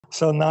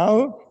So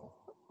now,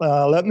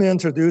 let me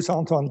introduce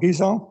Antoine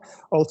Guisan,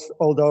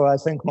 although I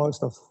think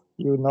most of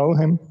you know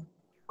him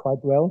quite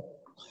well.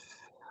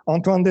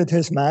 Antoine did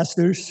his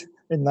master's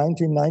in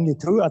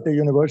 1992 at the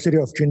University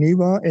of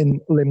Geneva in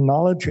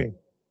limnology.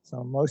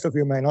 So most of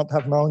you may not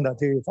have known that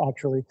he is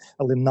actually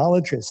a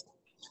limnologist.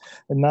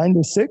 In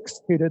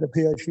 96, he did a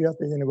PhD at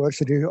the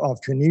University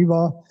of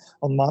Geneva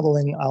on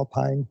modeling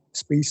alpine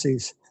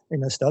species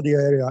in a study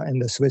area in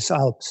the Swiss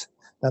Alps.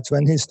 That's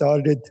when he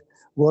started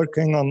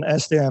working on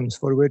SDMs,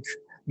 for which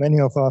many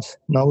of us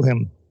know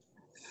him.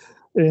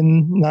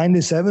 In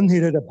 97, he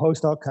did a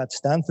postdoc at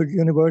Stanford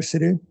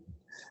University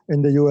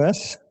in the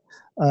US,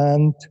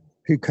 and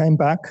he came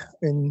back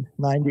in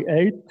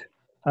 98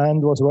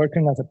 and was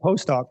working as a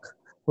postdoc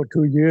for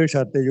 2 years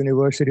at the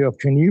University of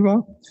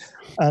Geneva,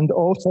 and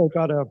also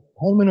got a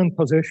permanent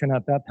position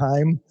at that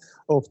time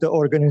of the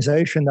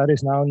organization that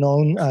is now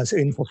known as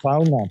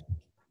Infofauna.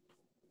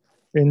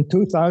 In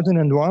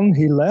 2001,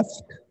 he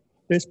left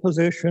this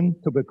position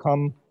to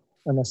become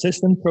an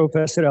assistant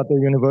professor at the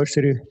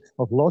University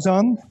of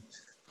Lausanne,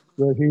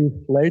 where he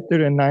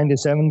later in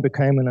 97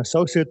 became an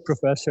associate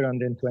professor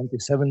and in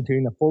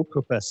 2017 a full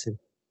professor.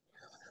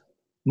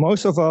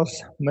 Most of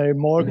us may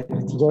more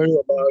worry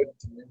about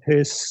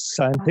his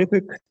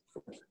scientific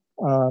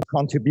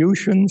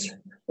contributions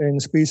in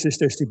species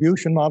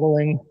distribution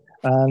modeling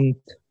and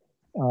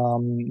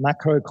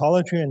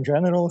macroecology in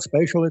general,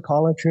 spatial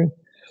ecology.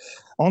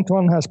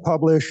 Antoine has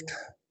published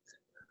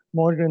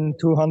more than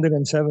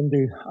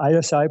 270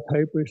 ISI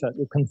papers that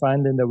you can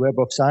find in the Web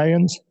of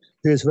Science.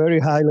 He is very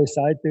highly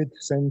cited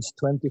since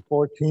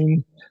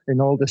 2014 in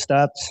all the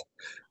stats,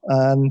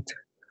 and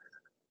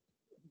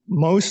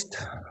most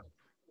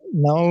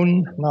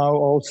known now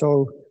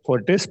also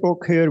for this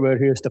book here, where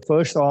he is the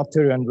first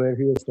author and where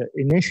he is the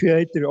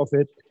initiator of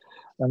it,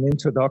 an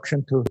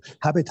introduction to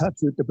habitat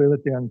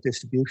suitability and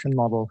distribution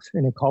models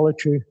in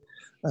ecology,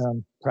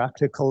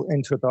 practical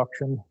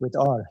introduction with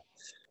R.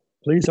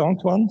 Please,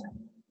 Antoine.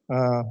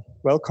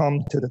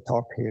 Welcome to the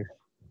talk here.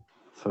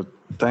 So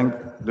do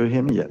you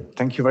hear me? Yeah,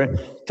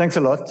 thanks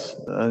a lot,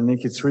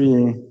 Nick. It's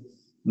really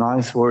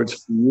nice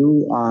words from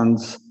you. And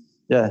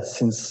yeah,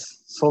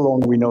 since so long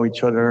we know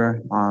each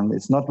other, and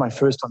it's not my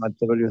first time at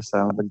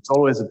WSL, but it's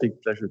always a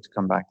big pleasure to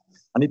come back.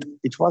 And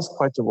it was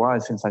quite a while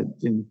since I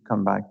didn't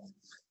come back,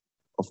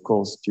 of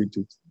course, due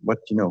to what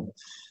you know.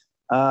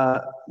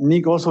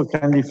 Nick also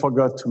kindly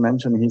forgot to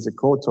mention he's a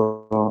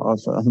co-author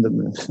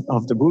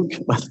of the book.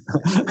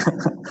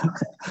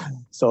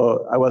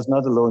 So I was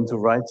not alone to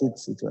write it.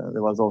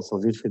 There was also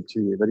Wilfried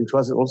Thuyer, but it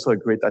was also a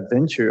great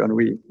adventure, and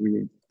we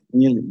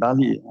nearly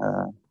barely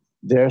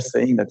dare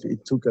saying that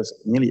it took us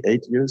nearly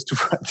 8 years to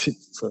write it.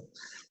 So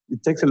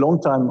it takes a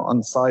long time on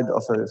the side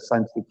of a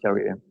scientific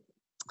career.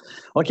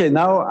 Okay,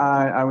 now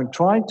I will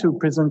try to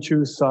present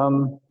you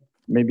some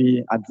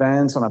maybe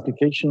advance on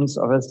applications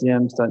of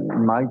SDMs that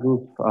in my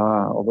group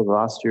over the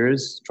last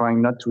years,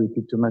 trying not to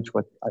repeat too much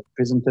what I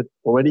presented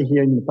already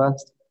here in the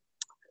past.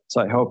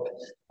 So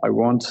I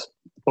won't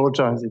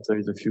apologize if there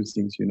is a few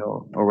things you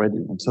know already,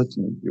 and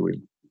certainly you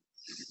will.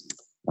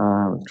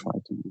 Try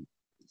to.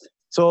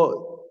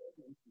 So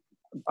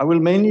I will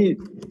mainly,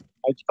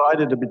 I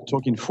divided a bit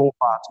talk in 4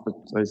 parts, but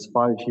there's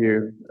 5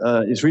 here.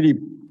 It's really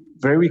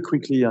very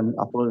quickly, and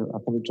I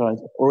apologize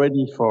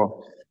already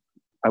for,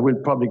 I will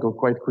probably go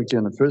quite quickly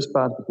on the first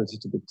part because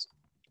it's a bit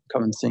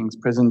common things,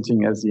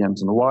 presenting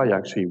SDMs and why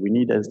actually we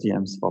need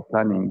SDMs for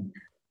planning.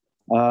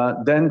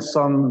 Then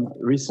some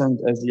recent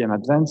SDM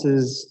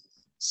advances,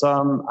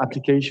 some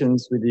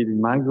applications we did in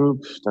my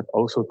group that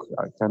also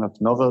are kind of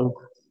novel,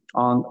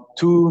 and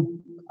 2,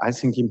 I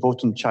think,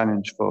 important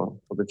challenge for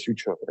the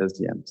future of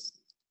SDMs.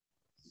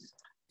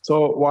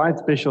 So why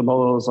spatial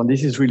models? And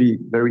this is really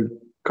very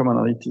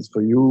commonalities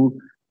for you.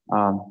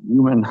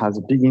 Human has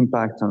a big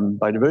impact on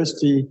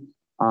biodiversity.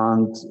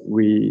 And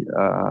we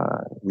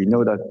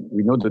know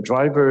the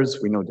drivers,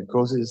 we know the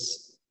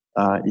causes.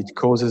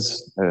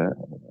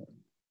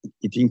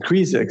 It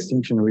increases the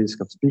extinction risk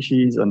of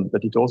species,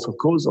 but it also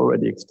causes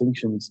already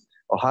extinctions,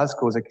 or has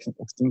caused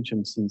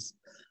extinction since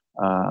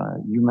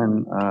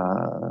human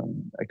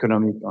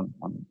economic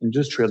and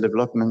industrial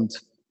development.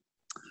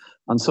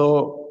 And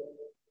so,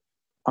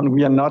 and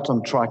we are not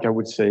on track, I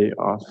would say,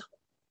 of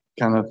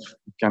kind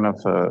of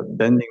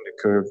bending the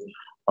curve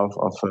of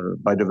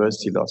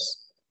biodiversity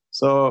loss.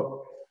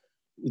 So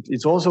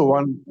it's also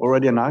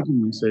already an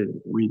argument. Say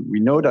we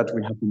know that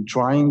we have been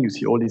trying. You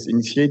see all these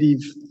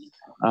initiatives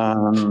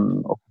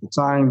of the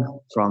time,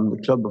 from the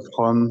Club of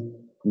Rome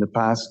in the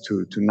past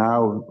to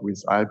now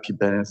with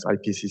IPBES,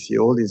 IPCC,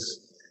 all these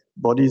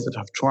bodies that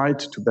have tried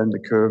to bend the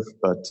curve,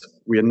 but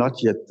we are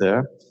not yet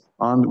there.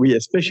 And we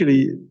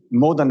especially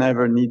more than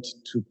ever need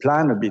to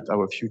plan a bit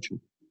our future.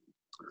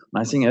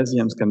 And I think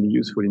SDMs can be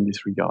useful in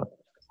this regard.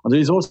 And there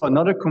is also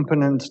another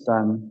component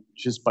than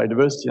just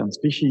biodiversity and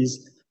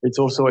species. It's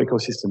also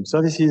ecosystem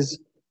services,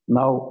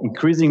 now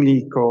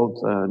increasingly called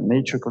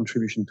nature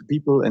contribution to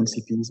people,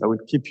 NCPs. I will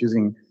keep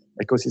using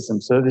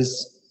ecosystem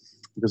service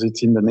because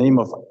it's in the name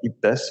of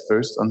IPBES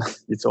first, and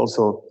it's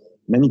also,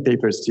 many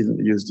papers still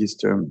use this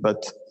term.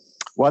 But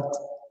what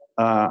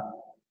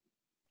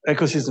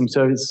ecosystem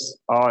services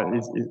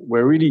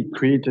were really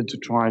created to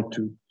try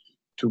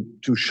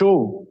to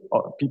show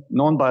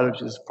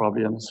non-biologists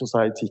probably and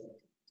society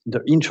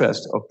the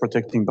interest of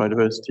protecting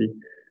biodiversity,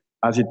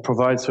 as it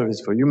provides service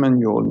for human,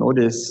 you all know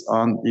this,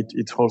 and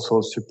it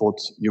also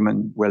supports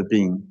human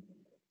well-being.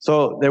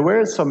 So there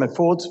were some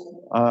efforts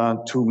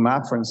to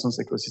map, for instance,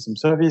 ecosystem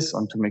service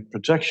and to make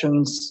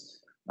projections.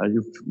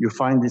 You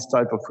find this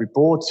type of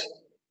report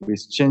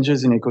with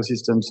changes in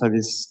ecosystem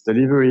service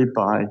delivery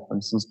by, for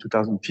instance,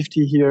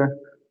 2050 here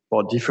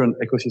for different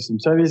ecosystem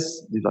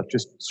service. These are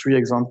just 3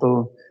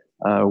 examples: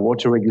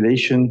 water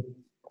regulation,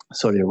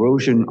 soil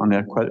erosion, and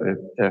air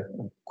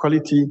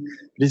quality.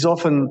 It is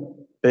often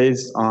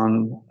based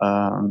on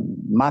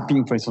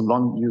mapping, for instance,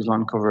 land-use,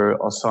 land cover,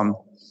 or some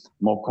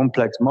more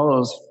complex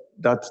models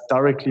that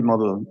directly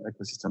model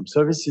ecosystem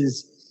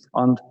services,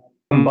 and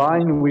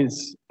combined with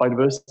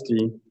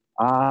biodiversity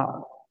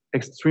are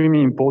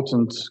extremely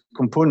important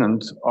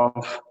component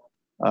of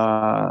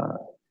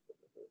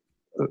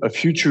a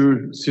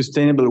future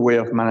sustainable way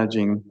of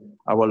managing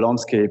our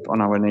landscape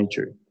and our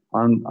nature.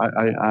 And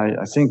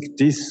I think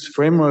this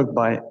framework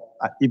by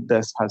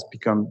IPBES has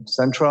become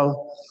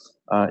central.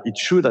 It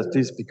should at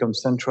least become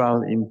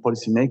central in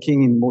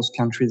policymaking in most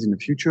countries in the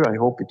future. I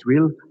hope it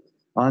will.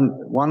 And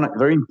one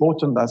very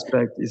important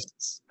aspect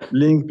is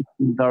link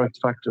between direct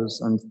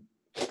factors and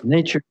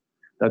nature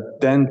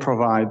that then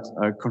provide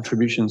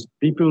contributions to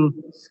people,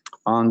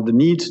 and the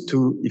need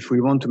to, if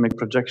we want to make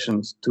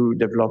projections, to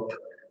develop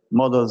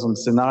models and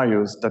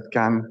scenarios that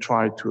can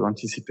try to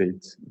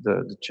anticipate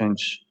the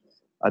change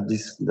at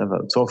this level.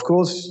 So of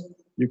course,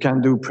 you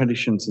can do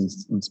predictions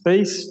in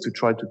space to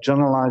try to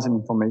generalize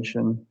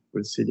information.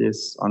 We'll see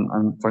this,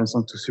 and for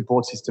instance, to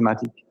support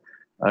systematic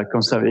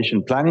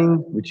conservation planning,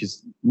 which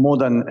is more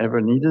than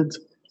ever needed.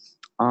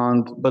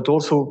 But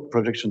also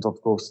projections, of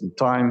course, in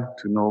time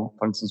to know,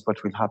 for instance,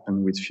 what will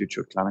happen with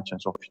future climate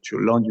change or future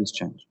land use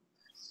change.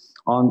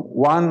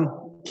 One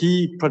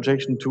key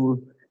projection tool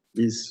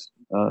is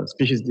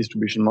species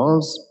distribution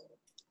models.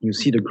 You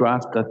see the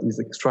graph that is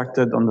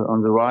extracted on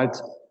the right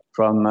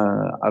from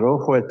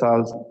Araujo et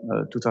al.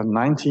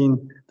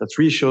 2019 that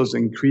really shows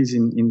an increase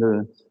in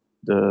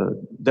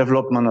the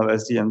development of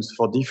SDMs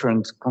for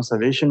different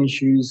conservation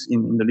issues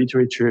in the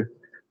literature.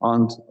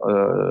 And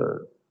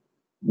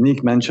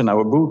Nick mentioned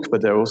our book,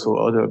 but there are also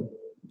other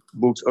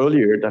books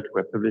earlier that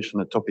were published on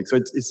the topic. So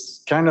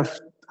it's kind of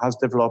has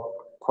developed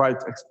quite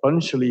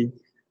exponentially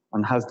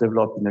and has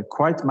developed in a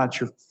quite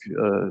mature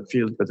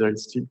field, but there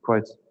is still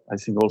quite, I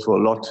think, also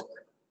a lot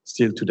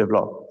still to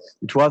develop.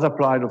 It was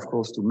applied, of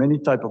course, to many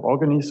types of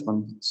organisms.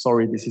 I'm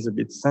sorry, this is a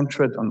bit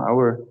centered on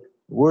our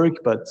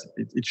work, but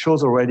it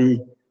shows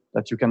already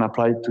that you can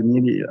apply it to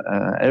nearly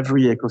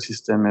every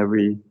ecosystem,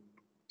 every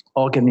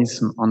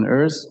organism on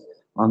Earth,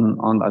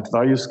 at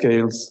various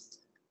scales.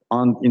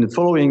 And in the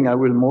following, I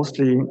will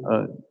mostly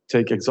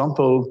take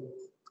example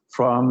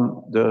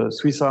from the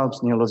Swiss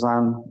Alps near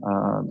Lausanne,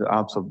 the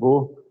Alps of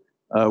Vaud,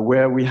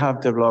 where we have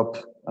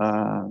developed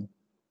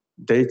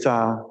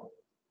data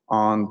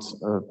and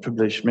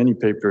published many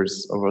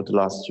papers over the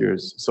last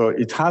years. So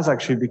it has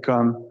actually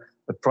become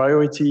a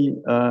priority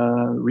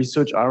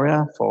research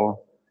area for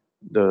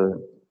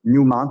the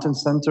new mountain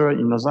center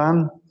in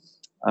Lausanne.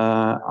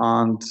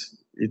 And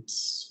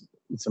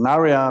it's an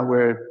area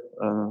where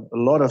a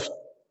lot of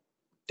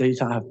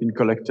data have been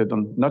collected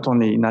on not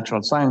only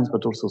natural science,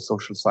 but also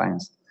social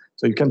science.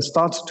 So you can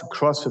start to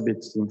cross a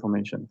bit the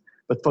information.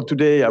 But for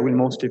today, I will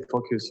mostly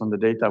focus on the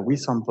data we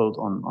sampled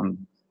on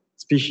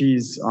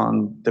species,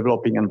 on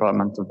developing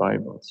environmental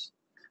variables.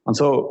 And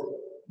so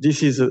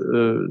this is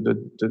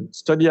the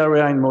study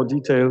area in more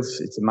details.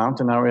 It's a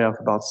mountain area of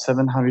about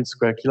 700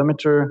 square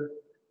kilometers.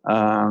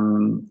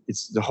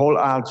 It's the whole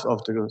Alps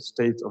of the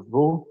state of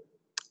Vaud.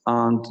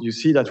 And you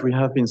see that we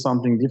have been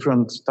sampling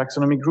different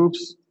taxonomic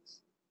groups.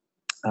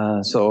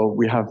 So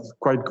we have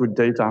quite good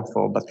data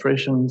for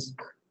batracians,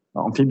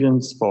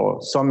 amphibians,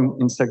 for some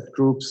insect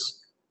groups,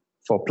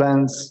 for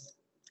plants,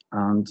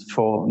 and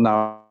for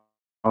now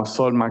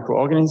soil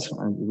microorganisms,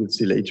 and we will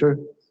see later.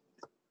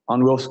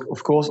 And we,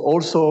 of course,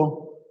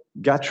 also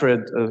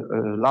gathered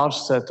a large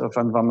set of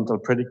environmental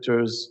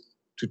predictors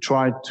to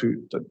try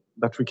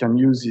that we can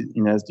use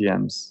in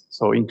SDMs.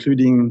 So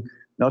including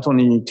not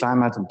only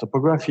climate and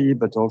topography,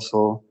 but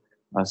also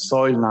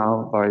soil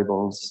now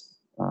variables,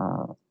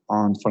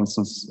 on, for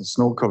instance,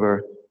 snow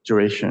cover,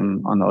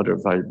 duration, and other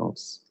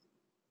variables.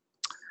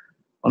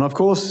 And of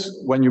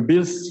course, when you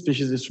build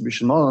species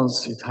distribution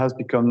models, it has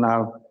become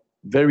now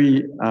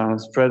very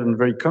spread and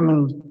very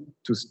common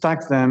to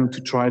stack them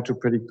to try to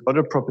predict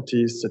other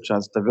properties such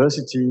as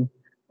diversity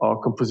or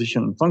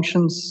composition and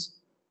functions.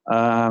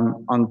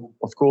 And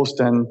of course,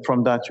 then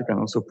from that, you can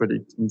also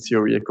predict in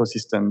theory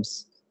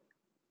ecosystems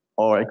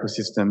or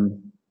ecosystem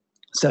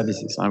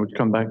services. I would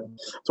come back.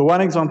 So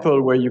one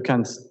example where you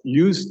can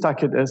use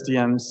stacked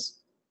SDMs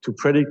to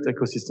predict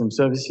ecosystem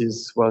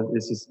services, well,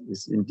 this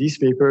is in this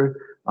paper.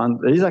 And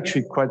there is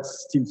actually quite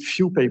still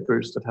few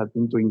papers that have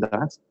been doing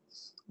that.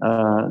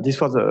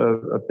 This was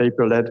a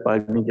paper led by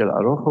Miguel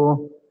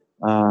Araujo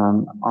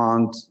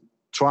and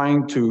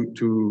trying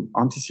to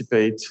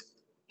anticipate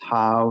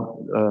how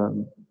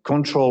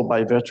control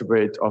by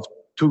vertebrate of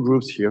two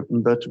groups here,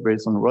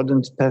 invertebrates and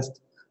rodent pests,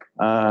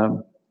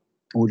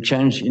 will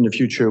change in the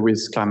future with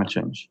climate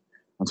change.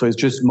 And so it's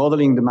just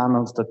modeling the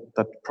mammals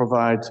that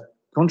provide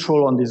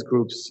control on these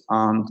groups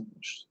and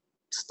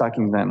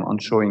stacking them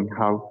and showing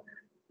how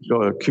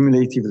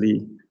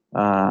cumulatively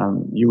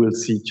you will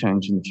see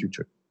change in the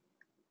future.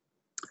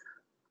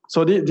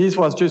 So this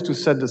was just to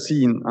set the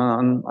scene,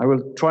 and I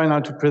will try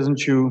now to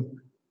present you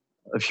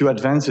a few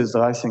advances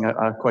that I think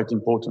are quite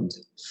important.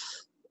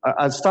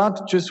 I'll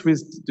start just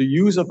with the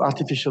use of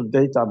artificial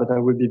data, but I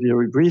will be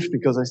very brief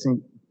because I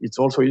think it's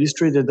also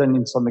illustrated then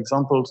in some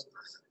examples,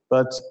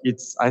 but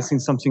it's, I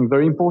think, something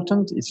very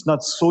important. It's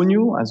not so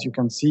new, as you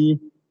can see.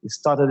 It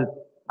started,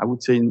 I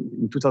would say,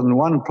 in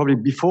 2001, probably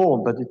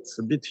before, but it's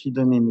a bit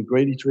hidden in the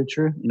grey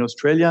literature. In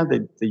Australia,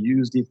 they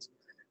used it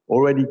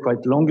already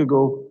quite long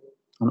ago,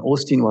 and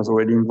Austin was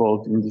already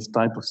involved in this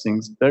type of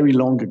things very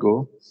long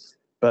ago.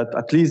 But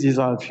at least these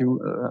are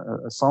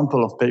a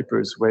sample of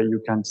papers where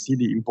you can see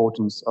the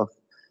importance of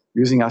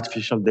using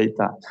artificial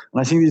data.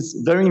 And I think it's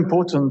very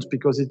important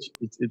because it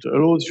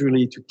allows you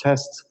really to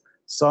test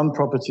some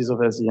properties of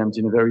SDMs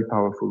in a very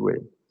powerful way.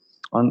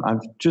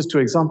 And just two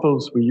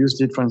examples, we used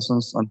it, for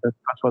instance, and that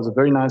was a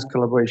very nice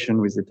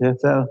collaboration with the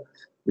TFL,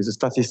 with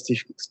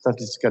the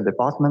statistical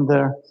department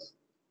there,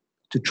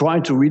 to try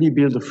to really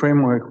build a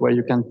framework where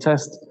you can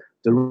test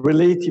the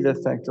relative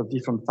effect of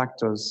different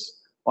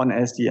factors on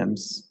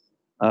SDMs.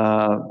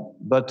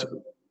 But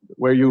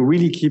where you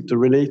really keep the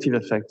relative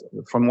effect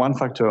from one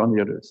factor on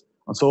the others.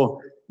 And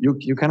so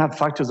you can have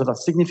factors that are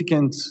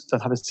significant,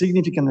 that have a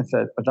significant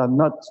effect, but are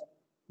not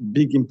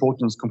big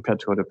importance compared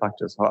to other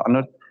factors, or are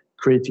not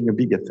creating a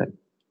big effect.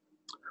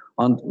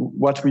 And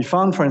what we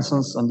found, for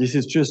instance, and this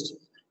is just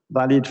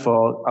valid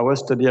for our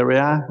study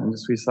area in the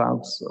Swiss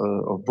Alps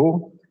of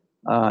Vaud,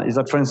 is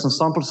that, for instance,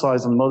 sample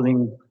size and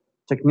modeling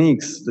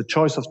techniques, the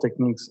choice of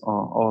techniques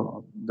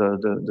or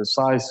the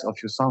size of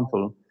your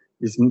sample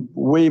is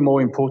way more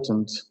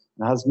important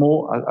and has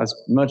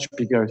much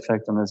bigger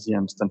effect on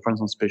SDMs than, for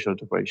instance, spatial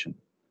interpolation.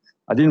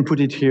 I didn't put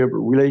it here,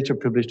 but we later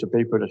published a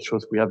paper that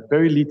shows we have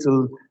very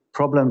little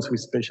problems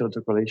with spatial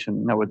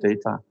interpolation in our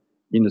data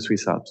in the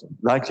Swiss Alps,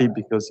 likely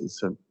because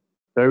it's a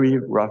very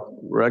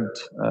rugged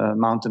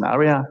mountain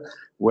area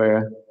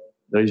where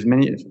there is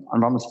many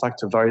environmental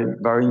factors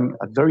varying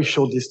at very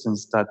short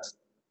distance that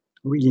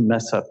really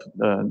mess up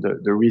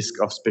the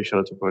risk of spatial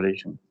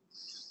interpolation.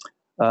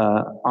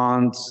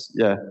 And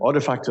yeah, other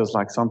factors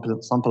like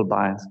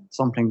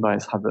sampling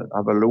bias have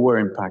a lower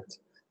impact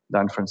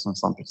than, for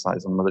instance, sample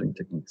size and modeling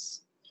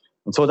techniques.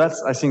 And so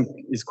that's, I think,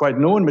 is quite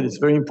known, but it's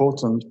very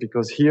important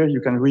because here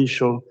you can really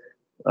show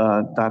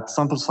that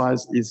sample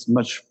size is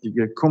much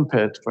bigger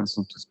compared, for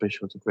instance, to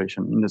spatial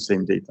interpolation in the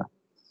same data.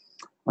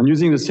 And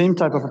using the same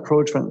type of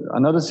approach,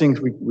 another thing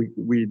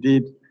we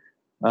did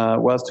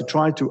was to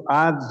try to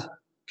add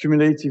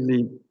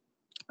cumulatively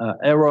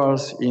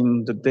errors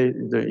in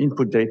the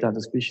input data,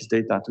 the species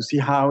data, to see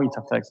how it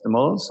affects the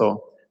model.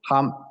 So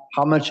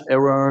how much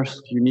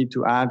errors you need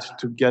to add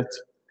to get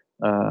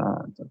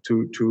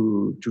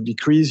to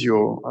decrease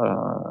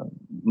your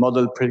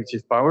model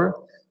predictive power.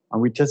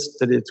 And we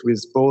tested it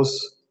with both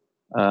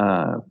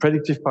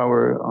predictive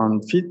power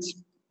on fit.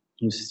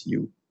 You see,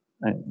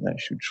 I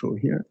should show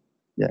here.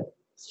 Yeah,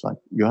 it's like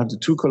you have the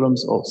two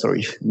columns. Oh,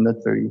 sorry, not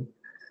very.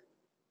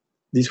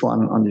 This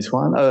one on this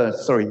one.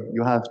 Sorry,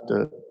 you have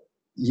the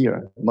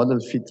here model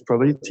fit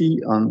probability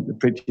on the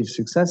predictive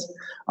success,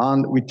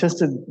 and we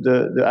tested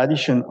the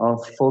addition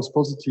of false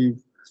positive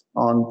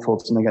on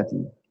false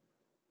negative.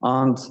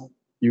 And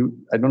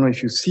I don't know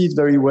if you see it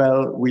very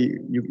well.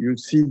 You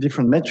see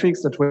different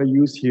metrics that were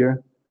used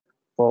here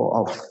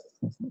for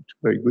not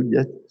very good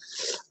yet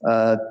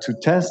to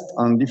test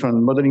on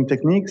different modeling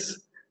techniques.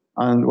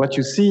 And what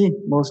you see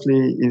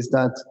mostly is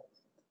that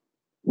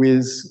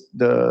with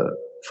the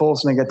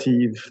false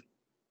negative,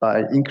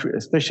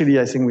 especially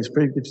I think with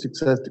predictive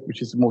success,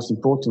 which is the most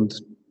important,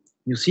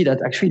 you see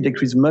that actually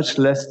decrease much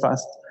less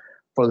fast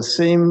for the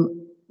same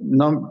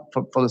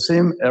for the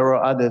same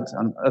error added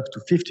and up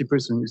to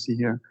 50% you see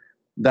here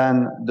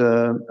than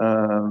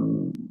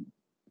the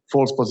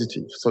false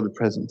positive, so the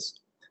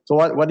presence. So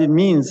what it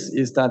means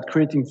is that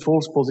creating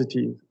false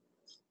positive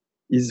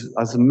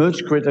has a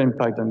much greater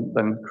impact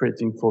than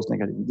creating false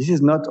negative. This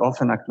is not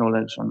often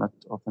acknowledged and not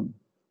often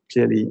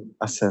clearly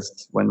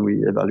assessed when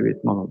we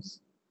evaluate models.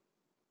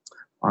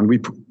 And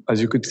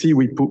as you could see,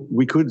 we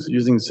could,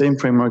 using the same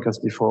framework as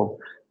before,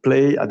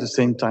 play at the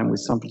same time with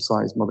sample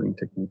size modeling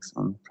techniques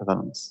and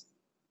prevalence.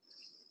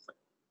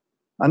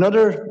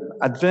 Another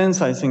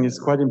advance I think is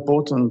quite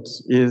important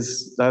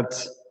is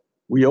that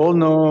we all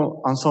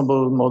know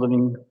ensemble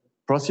modeling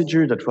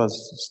procedure that was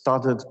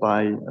started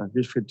by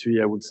Wilfried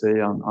Thuy, I would say,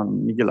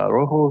 on Miguel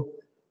Araujo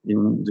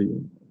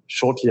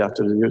shortly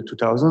after the year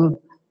 2000.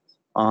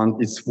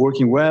 And it's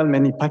working well,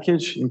 many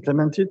packages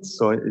implemented,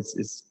 so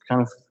it's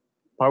kind of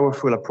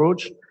powerful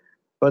approach.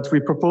 But we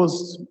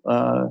proposed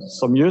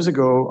some years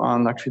ago,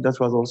 and actually that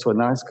was also a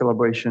nice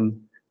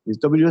collaboration with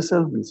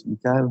WSL, with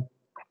Michael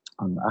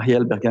and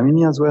Ariel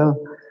Bergamini as well,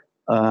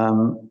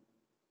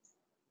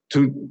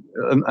 to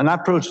an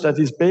approach that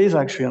is based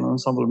actually on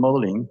ensemble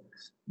modeling,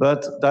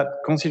 but that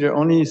consider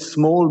only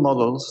small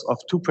models of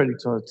 2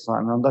 predictors at a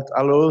time, and that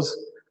allows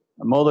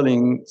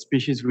modeling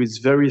species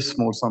with very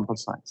small sample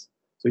size.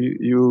 So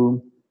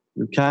you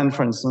can,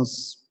 for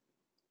instance,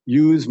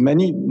 use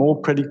many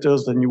more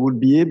predictors than you would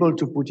be able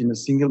to put in a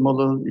single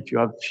model if you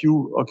have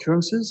few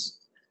occurrences,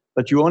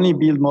 but you only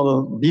build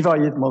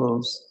bivariate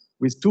models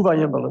with 2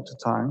 variables at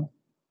a time,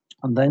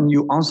 and then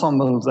you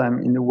ensemble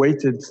them in a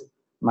weighted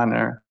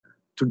manner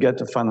to get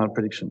the final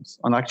predictions.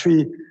 And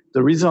actually,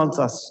 the results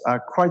are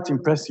quite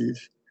impressive,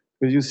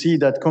 because you see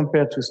that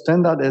compared to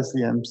standard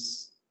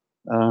SDMs,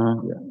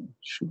 yeah, it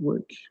should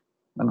work.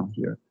 I know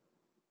here.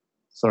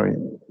 Sorry,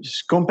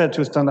 compared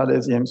to standard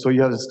SDM, so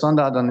you have a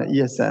standard and an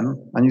ESM,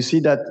 and you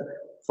see that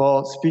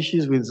for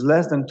species with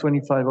less than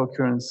 25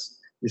 occurrence,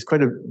 it's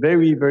quite a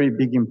very, very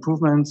big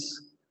improvement.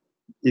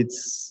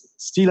 It's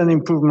still an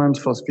improvement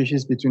for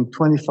species between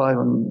 25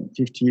 and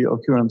 50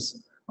 occurrence,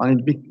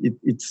 and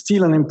it's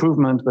still an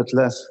improvement, but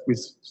less with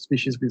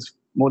species with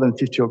more than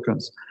 50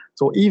 occurrence.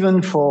 So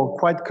even for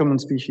quite common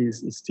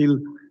species, it's still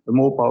a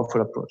more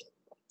powerful approach.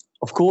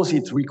 Of course,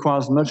 it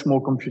requires much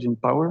more computing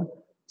power,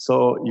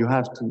 so you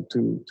have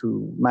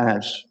to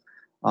manage.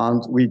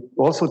 And we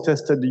also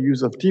tested the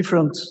use of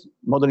different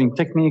modeling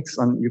techniques,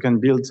 and you can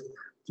build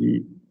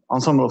the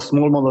ensemble of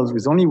small models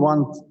with only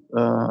 1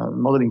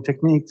 modeling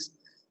technique,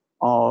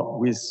 or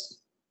with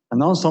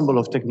an ensemble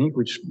of technique,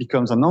 which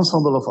becomes an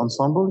ensemble of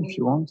ensemble, if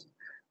you want.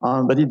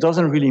 But it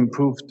doesn't really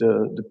improve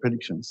the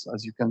predictions,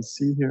 as you can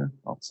see here.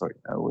 Oh, sorry,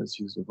 I always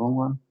use the wrong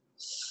one.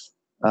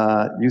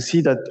 You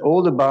see that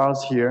all the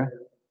bars here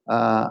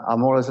are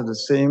more or less at the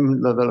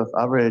same level of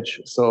average.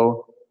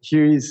 So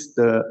here is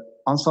the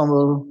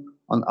ensemble,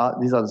 and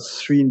these are the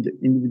 3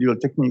 individual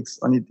techniques,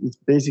 and it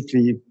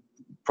basically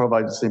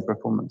provides the same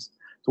performance.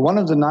 So one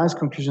of the nice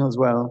conclusions as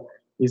well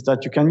is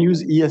that you can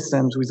use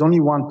ESMs with only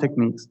 1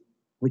 technique,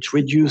 which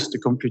reduce the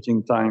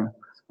computing time,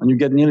 and you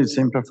get nearly the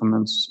same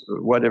performance,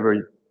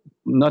 whatever.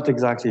 Not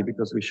exactly,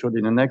 because we showed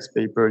in the next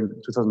paper in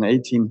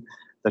 2018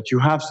 that you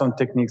have some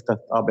techniques that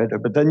are better,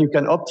 but then you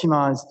can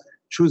optimize,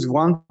 choose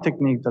 1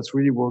 technique that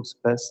really works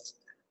best,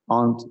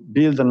 and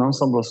build an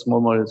ensemble of small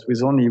models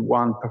with only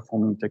 1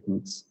 performing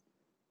techniques.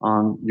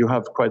 And you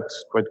have quite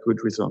good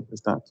result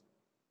with that.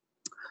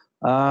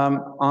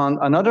 And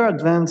another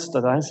advance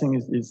that I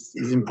think is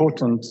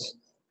important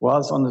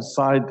was on the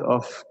side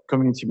of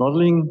community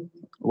modeling,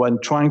 when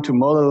trying to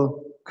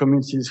model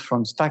communities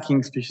from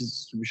stacking species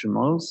distribution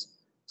models.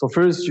 So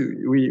first,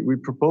 we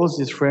proposed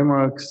this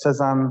framework,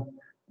 SESAM,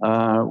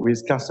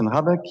 with Carsten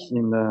Rabeck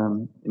in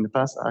the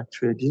past.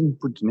 Actually, I didn't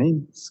put the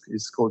name.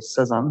 It's called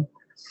SESAM.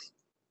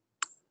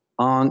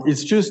 And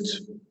it's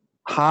just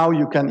how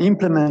you can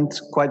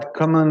implement quite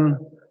common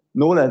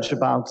knowledge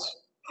about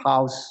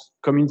how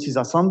communities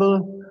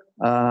assemble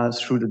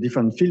through the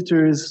different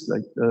filters,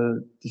 like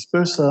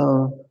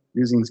dispersal,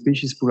 using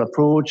species pool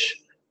approach,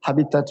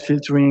 habitat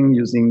filtering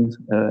using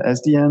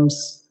SDMs,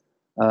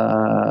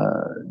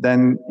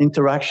 then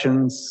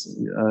interactions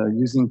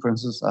using, for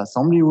instance,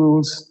 assembly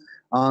rules.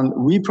 And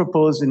we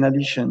propose, in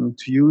addition,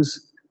 to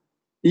use,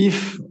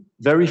 if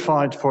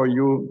verified for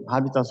your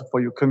habitat,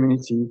 for your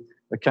community,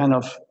 a kind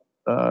of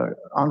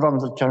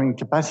environmental carrying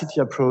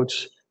capacity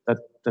approach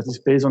that is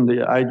based on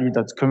the idea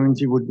that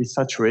community would be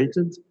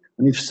saturated.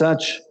 And if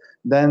such,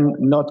 then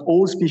not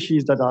all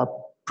species that are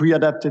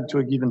pre-adapted to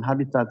a given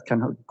habitat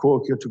can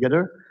co-occur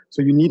together.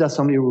 So you need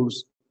assembly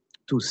rules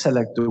to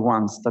select the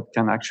ones that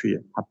can actually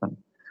happen.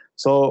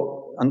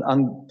 So,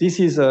 and this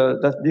is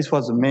this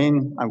was the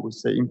main, I would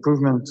say,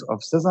 improvement of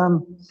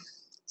SESAM.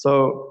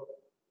 So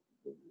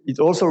it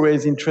also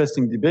raised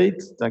interesting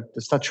debate, like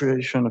the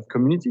saturation of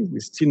community.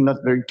 It's still not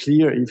very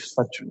clear if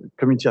such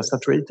community are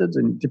saturated,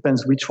 and it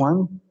depends which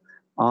one.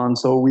 And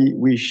so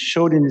we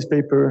showed in this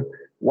paper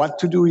what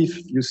to do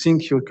if you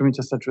think your community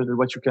is saturated,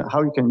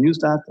 how you can use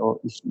that, or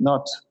if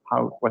not,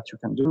 what you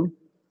can do.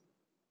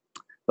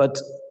 But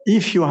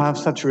if you have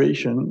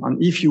saturation,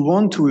 and if you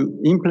want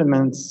to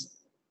implement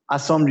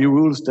assembly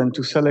rules, then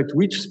to select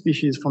which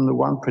species from the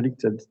one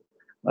predicted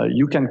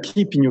you can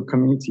keep in your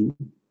community,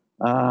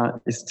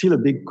 is still a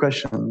big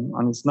question,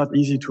 and it's not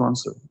easy to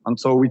answer. And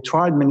so we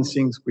tried many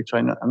things, which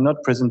I'm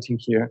not presenting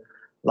here,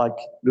 like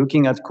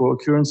looking at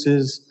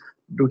co-occurrences,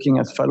 looking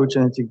at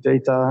phylogenetic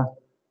data,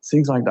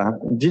 things like that.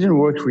 It didn't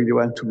work really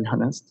well, to be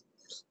honest.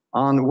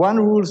 And one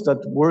rule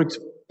that works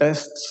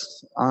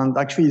best, and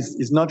actually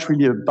is not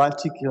really a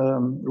Baltic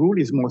rule,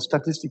 is more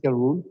statistical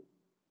rule,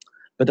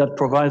 but that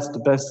provides the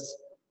best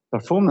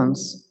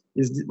performance,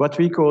 is what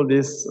we call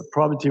this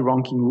probability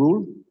ranking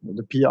rule,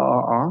 the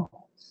PRR,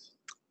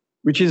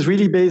 which is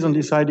really based on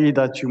this idea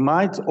that you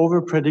might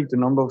overpredict the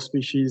number of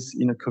species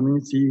in a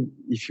community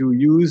if you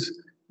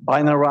use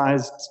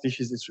binarized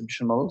species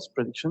distribution models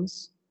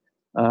predictions.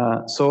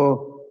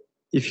 So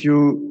if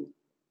you,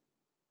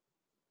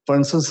 for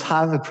instance,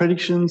 have a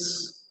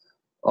predictions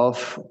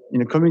of,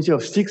 in a community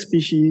of 6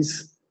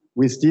 species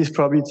with these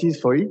probabilities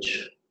for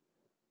each,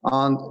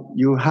 And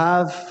you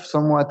have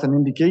somewhat an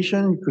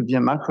indication. It could be a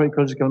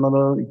macroecological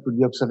model, it could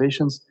be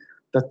observations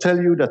that tell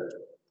you that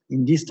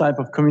in this type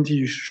of community,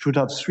 you should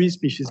have 3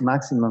 species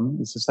maximum.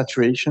 It's a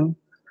saturation.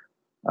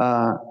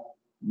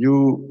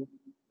 You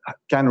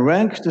can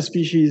rank the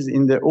species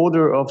in the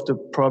order of the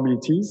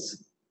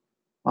probabilities.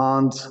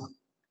 And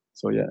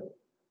so, yeah,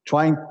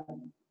 trying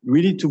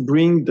really to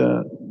bring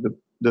the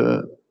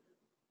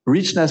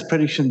richness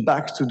prediction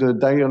back to the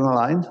diagonal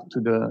line, to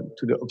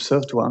the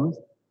observed one.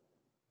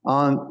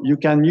 And you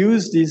can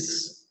use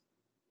this.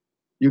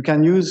 You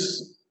can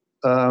use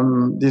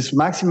this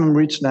maximum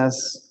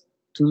richness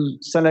to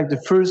select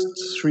the first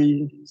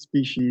 3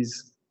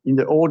 species in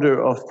the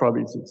order of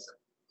probabilities.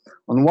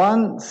 And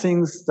one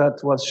thing that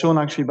was shown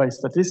actually by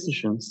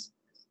statisticians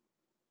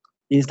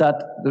is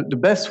that the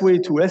best way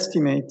to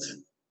estimate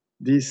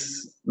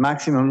this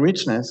maximum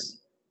richness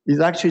is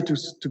actually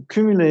to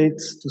cumulate,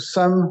 to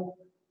sum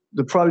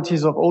the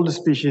probabilities of all the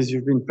species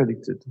you've been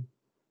predicted.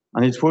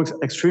 And it works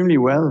extremely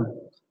well.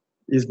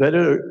 It's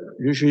better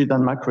usually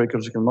than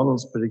macroecological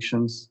models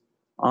predictions.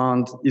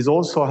 And it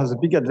also has a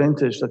big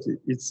advantage that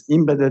it's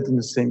embedded in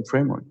the same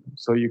framework.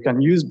 So you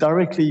can use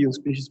directly your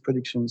species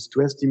predictions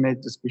to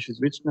estimate the species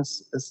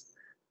richness,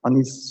 and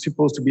it's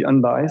supposed to be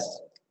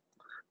unbiased.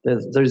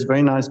 There is a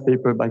very nice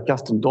paper by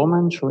Carsten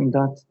Dorman showing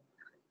that.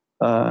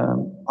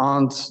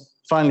 And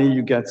finally,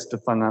 you get the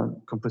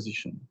final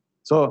composition.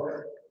 So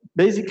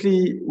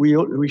basically,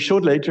 we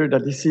showed later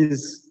that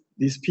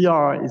this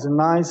PR is a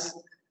nice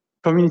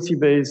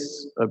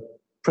community-based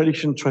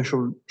prediction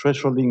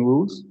thresholding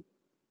rules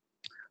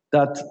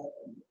that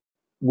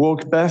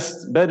work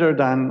better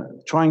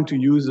than trying to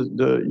use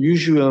the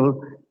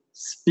usual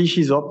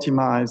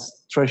species-optimized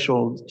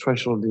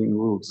thresholding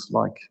rules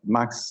like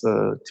max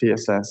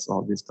TSS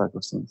or this type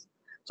of things.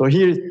 So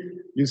here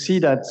you see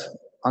that,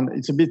 and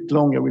it's a bit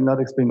long, I will not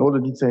explain all the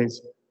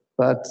details,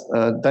 but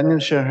Daniel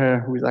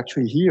Scherher, who is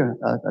actually here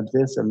at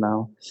VSL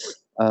now,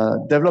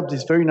 developed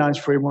this very nice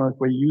framework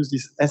where you use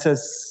this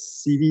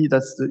SSCV,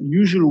 that's the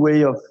usual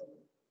way of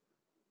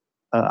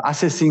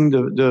assessing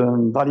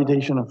the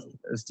validation of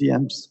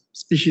SDMs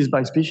species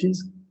by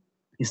species.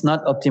 It's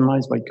not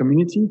optimized by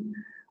community.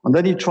 And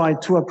then he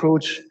tried 2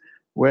 approaches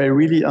where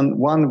really, and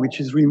one which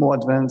is really more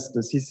advanced,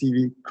 the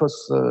CCV,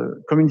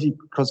 community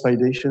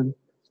cross-validation,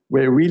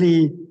 where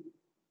really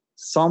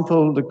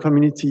sample the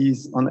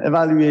communities and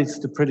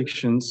evaluates the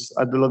predictions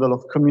at the level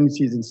of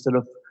communities instead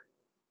of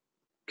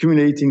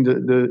accumulating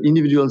the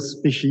individual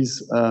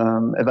species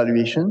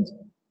evaluations.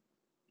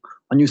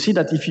 And you see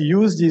that if you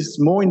use this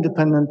more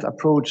independent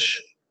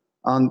approach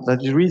and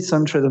that is really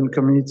centered on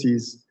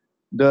communities,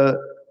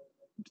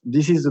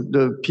 this is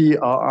the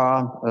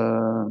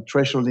PRR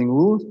thresholding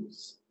rule,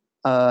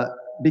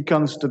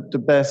 becomes the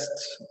best,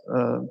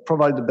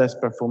 provide the best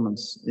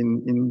performance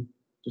in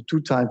the 2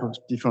 types of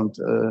different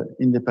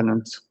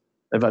independent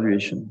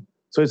evaluation.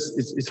 So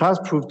it has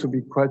proved to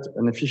be quite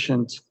an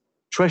efficient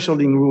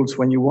thresholding rules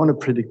when you want to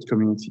predict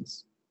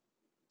communities.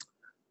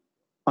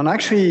 And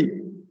actually,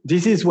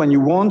 this is when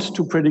you want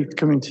to predict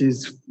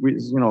communities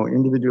with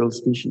individual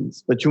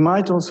species, but you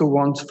might also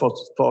want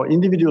for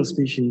individual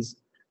species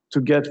to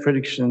get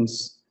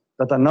predictions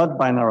that are not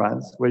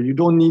binarized, where you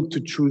don't need to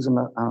choose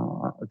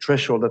a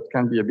threshold that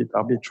can be a bit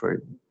arbitrary.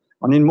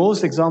 And in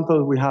most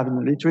examples we have in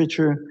the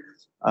literature,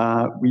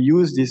 we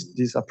use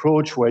this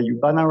approach where you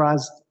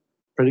binarize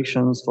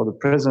predictions for the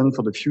present,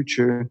 for the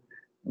future,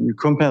 and you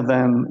compare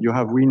them, you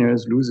have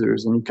winners,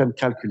 losers, and you can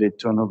calculate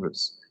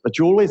turnovers. But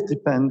you always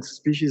depend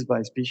species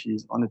by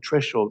species on a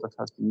threshold that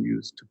has been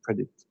used to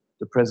predict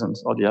the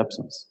presence or the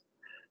absence.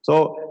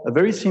 So a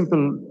very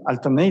simple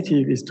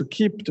alternative is to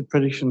keep the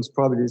predictions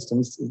probabilist,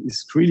 and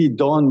it's really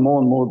done more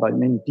and more by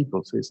many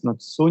people, so it's not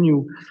so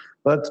new.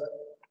 But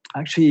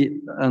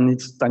actually, and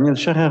it's Daniel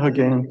Scherher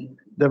again,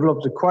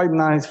 developed a quite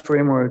nice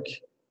framework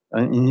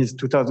in his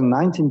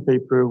 2019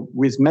 paper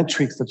with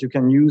metrics that you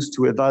can use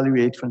to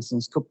evaluate, for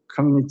instance,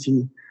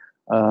 community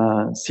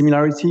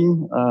similarity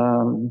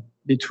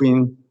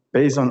between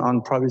based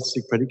on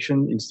probabilistic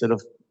prediction instead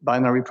of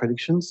binary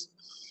predictions,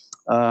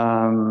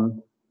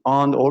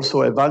 and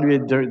also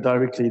evaluate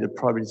directly the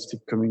probabilistic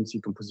community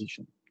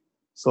composition.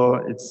 So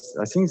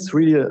I think it's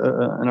really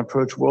an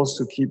approach worth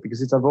to keep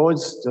because it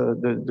avoids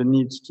the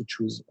need to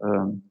choose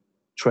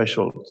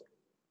threshold.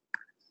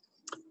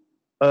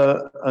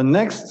 A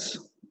next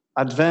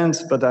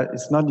advance, but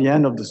it's not the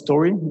end of the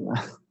story,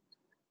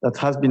 that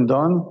has been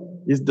done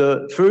is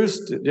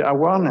the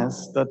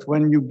awareness that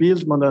when you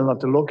build model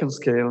at a local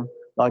scale,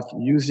 like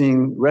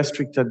using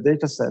restricted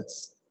data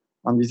sets,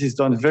 and this is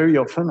done very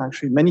often,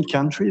 actually, many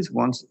countries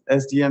want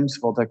SDMs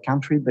for their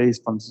country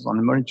based on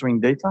the monitoring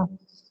data.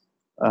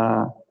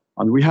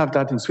 And we have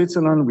that in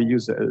Switzerland. We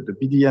use the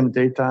BDM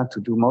data to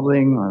do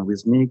modeling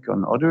with MIC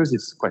and others.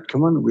 It's quite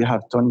common. We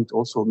have done it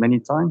also many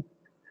times.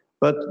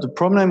 But the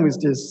problem with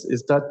this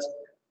is that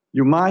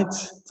you might,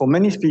 for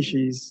many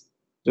species,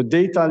 the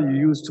data you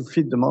use to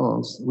fit the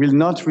models will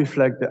not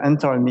reflect the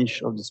entire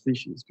niche of the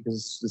species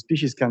because the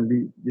species can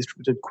be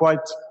distributed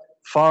quite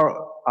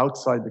far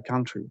outside the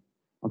country.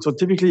 And so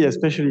typically,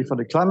 especially for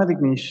the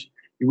climatic niche,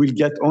 you will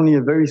get only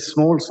a very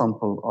small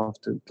sample of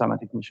the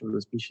climatic niche of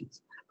the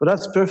species. But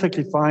that's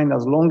perfectly fine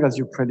as long as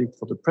you predict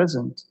for the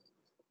present.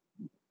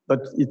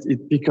 But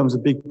it becomes a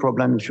big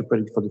problem if you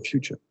predict for the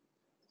future.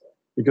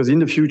 Because in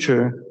the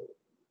future,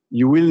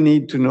 you will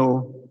need to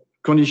know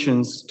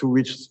conditions to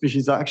which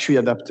species are actually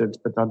adapted,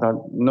 but that are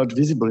not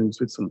visible in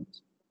Switzerland,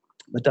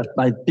 but that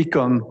might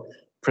become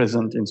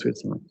present in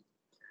Switzerland.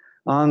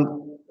 And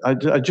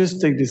I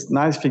just take this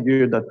nice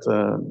figure that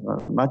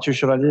Mathieu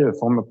Chevalier, a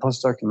former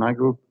postdoc in my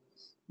group,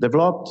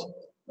 developed,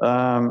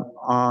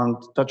 and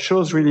that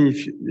shows really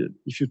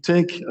if you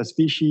take a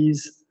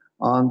species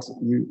and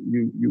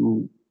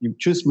you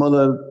just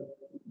model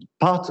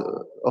part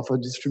of a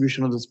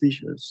distribution of the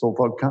species, so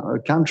for a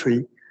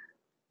country,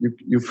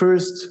 you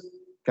first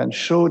can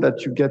show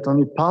that you get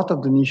only part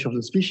of the niche of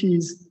the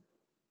species,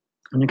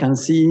 and you can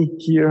see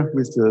here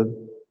with the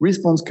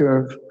response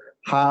curve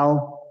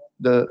how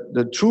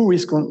the true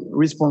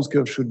response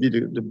curve should be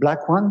the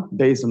black one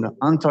based on the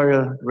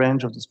entire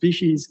range of the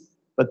species,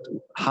 but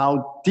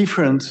how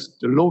different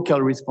the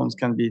local response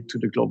can be to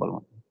the global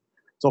one.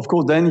 So of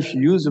course, then if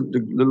you use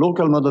the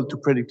local model to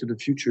predict to the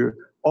future,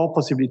 or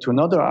possibly to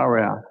another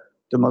area,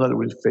 the model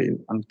will fail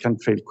and can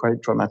fail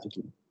quite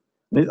dramatically.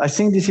 I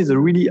think this is a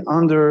really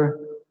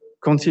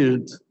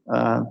under-considered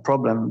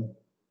problem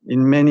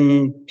in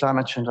many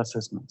climate change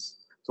assessments.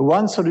 So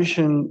one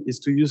solution is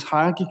to use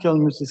hierarchical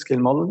multi-scale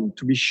modeling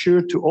to be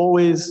sure to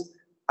always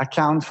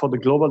account for the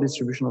global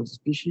distribution of the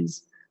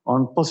species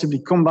and possibly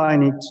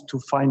combine it to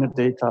finer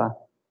data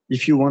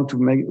if you want to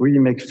really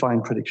make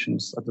fine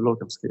predictions at the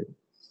local scale.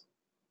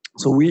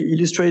 So we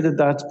illustrated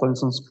that, for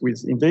instance,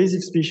 with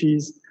invasive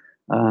species,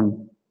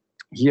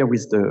 here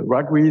with the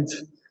ragweed,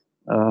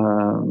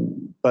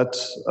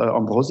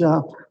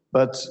 ambrosia,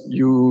 but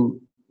you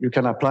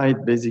can apply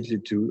it basically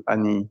to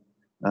any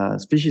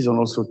species and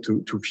also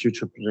to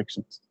future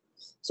projections.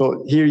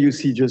 So here you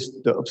see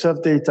just the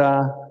observed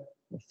data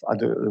at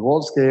the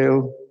world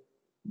scale,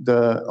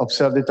 the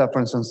observed data, for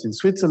instance, in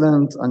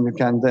Switzerland, and you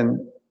can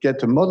then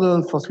get a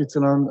model for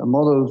Switzerland, a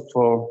model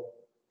for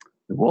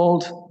the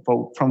world,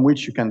 from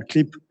which you can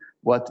clip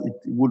what it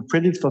would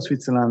predict for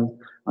Switzerland,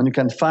 and you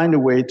can find a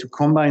way to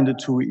combine the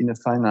two in a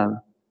final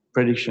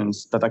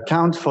predictions that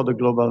account for the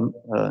global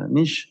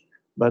niche,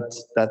 but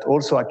that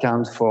also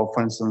account for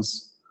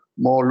instance,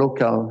 more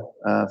local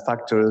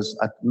factors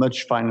at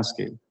much finer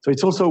scale. So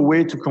it's also a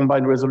way to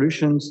combine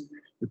resolutions.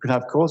 You could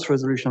have coarse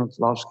resolution at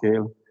large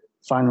scale,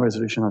 fine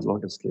resolution at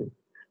local scale.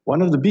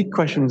 One of the big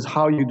questions is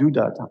how you do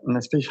that, and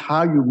especially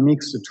how you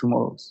mix the two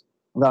models.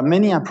 There are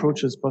many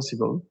approaches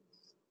possible.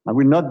 I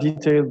will not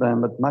detail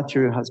them, but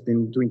Mathieu has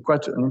been doing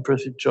quite an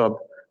impressive job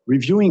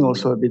reviewing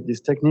also a bit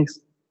these techniques.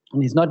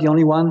 And he's not the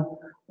only one.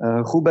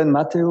 Ruben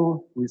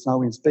Mateo, who is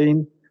now in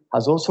Spain,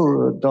 has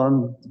also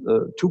done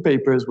 2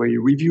 papers where he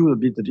reviewed a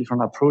bit the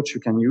different approach you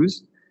can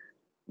use.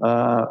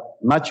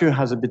 Mathieu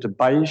has a bit of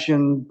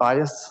Bayesian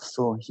bias,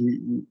 so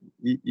he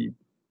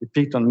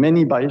picked on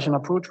many Bayesian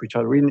approach, which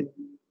are really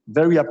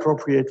very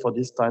appropriate for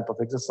this type of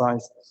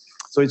exercise.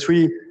 So it's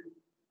really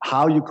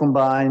how you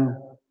combine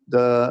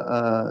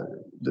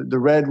the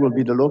red will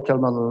be the local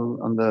model,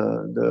 and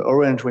the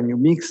orange, when you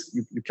mix,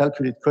 you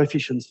calculate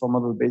coefficients for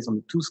model based on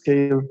the 2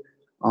 scale,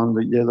 and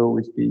the yellow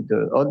would be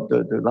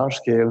the large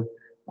scale.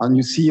 And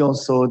you see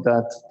also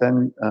that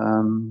then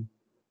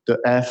the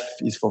F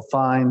is for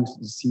fine,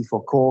 the C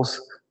for coarse,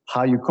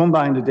 how you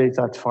combine the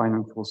data at fine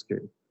and coarse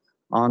scale.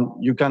 And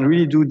you can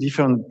really do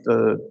different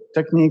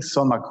techniques.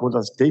 Some are called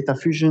as data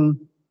fusion,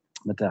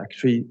 but they're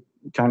actually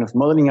kind of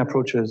modeling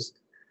approaches.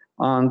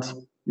 And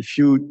if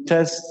you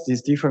test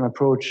this different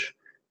approach,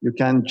 you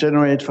can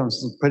generate, for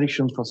instance,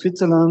 predictions for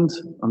Switzerland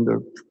on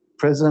the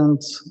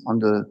present, on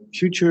the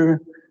future,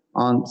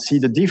 and see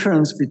the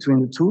difference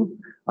between the two.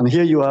 And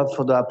here you have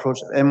for the approach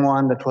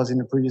M1 that was in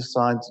the previous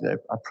slide, the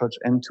approach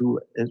M2,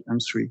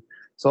 M3.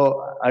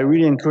 So I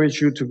really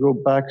encourage you to go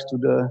back to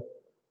the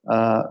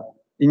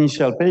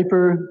initial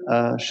paper,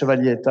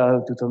 Chevalier et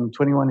al.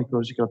 2021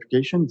 ecological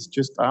application. It's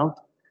just out.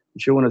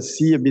 If you want to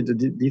see a bit the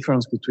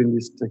difference between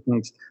these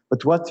techniques.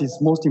 But what is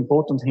most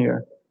important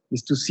here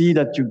is to see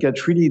that you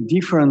get really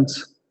different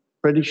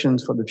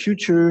predictions for the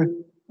future,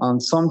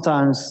 and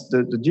sometimes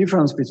the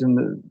difference between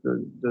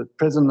the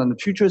present and the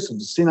future, so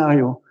the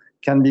scenario,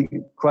 can be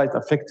quite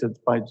affected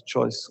by the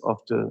choice of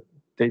the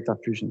data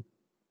fusion.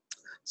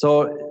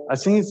 So I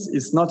think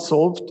it's not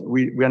solved.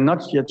 We are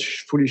not yet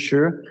fully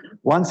sure.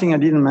 One thing I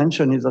didn't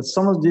mention is that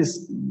some of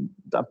these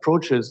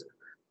approaches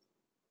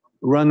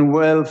run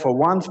well for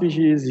one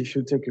species if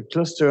you take a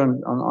cluster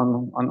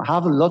and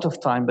have a lot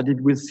of time, but it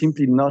will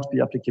simply not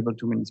be applicable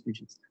to many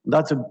species.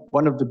 That's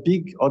one of the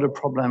big other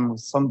problems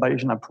with some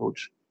Bayesian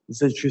approach, is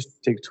that it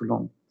just take too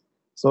long.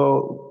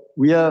 So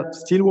we are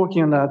still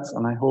working on that,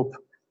 and I hope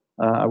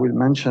I will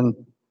mention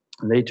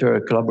later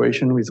a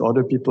collaboration with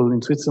other people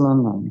in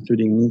Switzerland,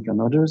 including Nick and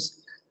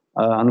others.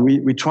 And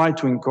we try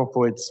to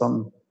incorporate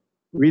some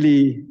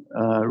really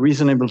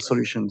reasonable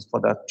solutions for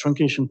that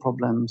truncation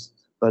problems,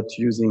 but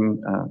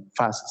using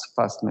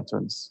fast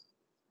methods.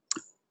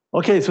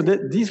 Okay, so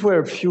these were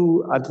a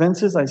few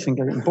advances I think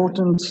are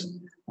important.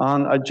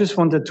 And I just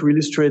wanted to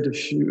illustrate a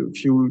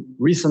few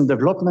recent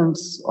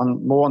developments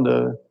more on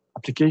the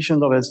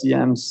application of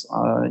SDMs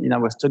in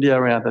our study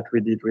area that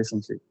we did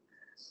recently.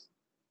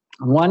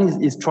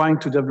 One is trying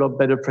to develop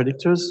better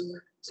predictors.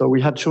 So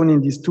we had shown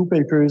in these two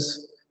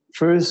papers,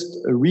 first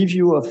a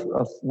review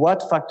of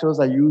what factors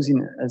are used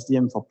in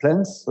SDM for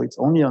plants. So it's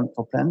only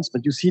for plants,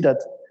 but you see that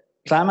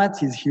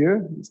climate is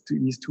here,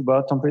 these two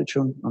bars,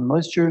 temperature and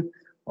moisture.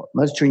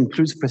 Moisture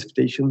includes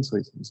precipitation, so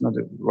it's not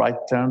the right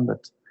term,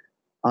 but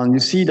and you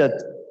see that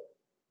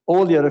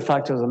all the other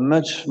factors are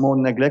much more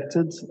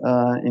neglected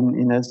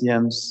in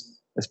SDMs,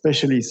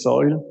 especially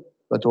soil,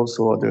 but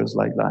also others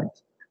like light.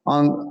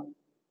 And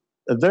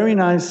a very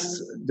nice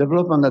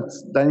development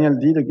that Daniel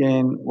did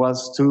again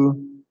was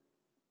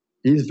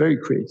he's very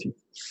creative,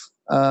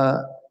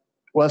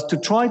 was to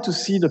try to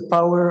see the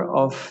power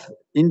of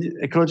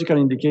ecological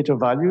indicator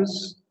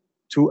values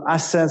to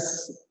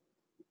assess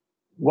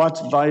what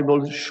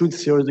variables should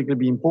theoretically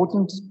be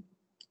important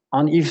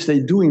and if they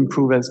do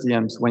improve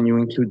SDMs when you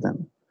include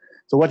them.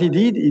 So what he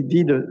did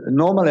a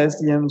normal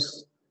SDMs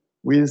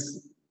with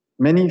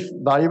many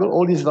variables,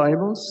 all these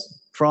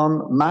variables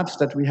from maps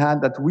that we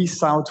had that we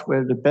thought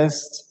were the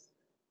best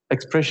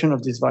expression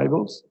of these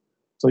variables.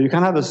 So you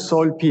can have a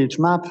soil pH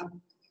map.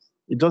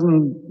 It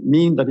doesn't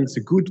mean that it's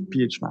a good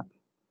pH map.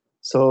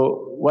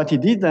 So what he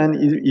did then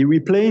is he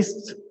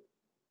replaced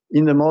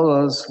in the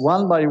models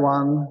one by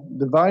one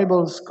the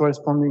variables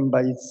corresponding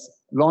by its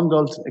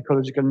Landolt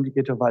ecological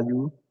indicator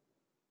value,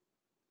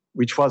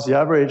 which was the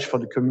average for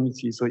the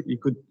community. So he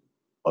could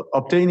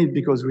obtain it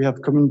because we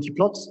have community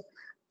plots.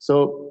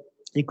 So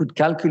he could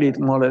calculate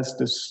more or less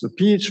the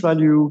pH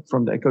value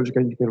from the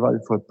ecological indicator value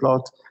for a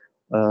plot,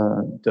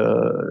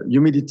 the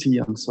humidity,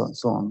 and so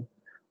on.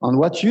 And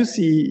what you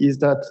see is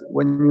that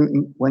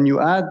when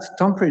you add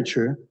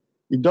temperature,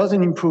 it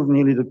doesn't improve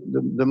nearly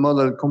the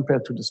model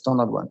compared to the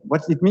standard one.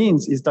 What it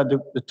means is that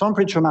the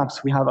temperature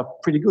maps we have are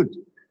pretty good.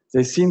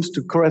 They seem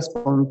to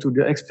correspond to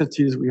the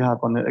expertise we have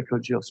on the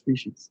ecology of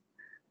species.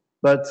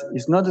 But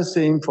it's not the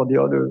same for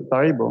the other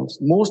variables.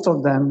 Most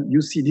of them,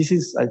 you see,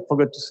 I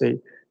forgot to say,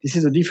 this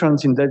is a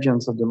difference in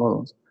deviance of the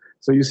models.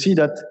 So you see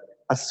that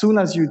as soon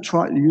as you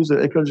use the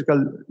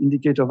ecological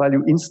indicator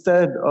value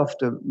instead of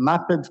the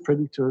mapped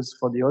predictors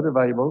for the other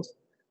variables,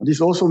 and this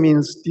also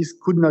means this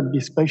could not be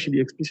spatially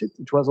explicit.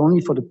 It was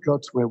only for the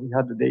plots where we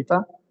had the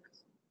data.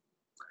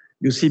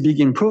 You see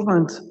big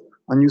improvement,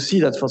 and you see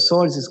that for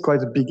soils, it's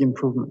quite a big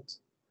improvement.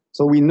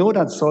 So we know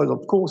that soil,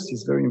 of course,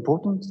 is very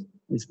important.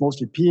 It's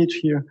mostly pH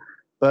here,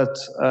 but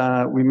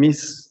we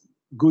miss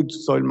good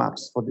soil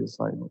maps for this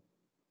variable.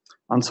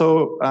 And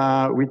so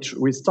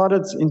we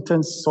started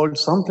intense soil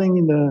sampling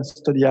in the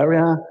study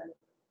area,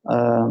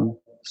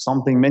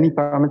 sampling many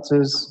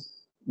parameters,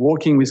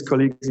 working with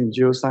colleagues in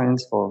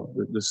geoscience for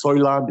the soil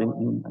lab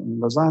in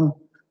Lausanne.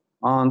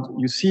 And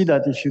you see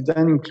that if you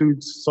then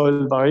include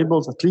soil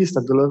variables, at least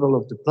at the level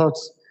of the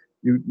plots,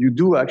 you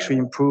do actually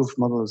improve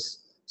models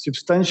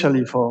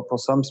substantially for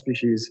some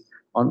species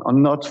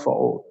and not for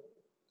all.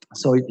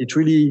 So it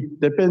really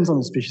depends on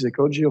the species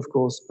ecology, of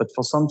course, but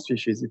for some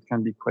species, it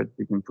can be quite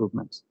big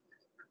improvements.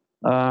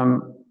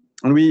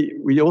 And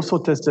we also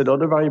tested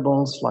other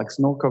variables like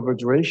snow cover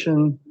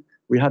duration.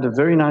 We had a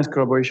very nice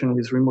collaboration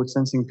with remote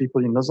sensing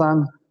people in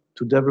Lausanne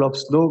to develop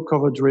snow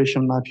cover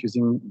duration map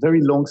using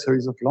very long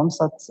series of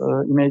Landsat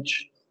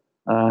image.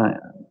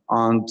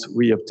 And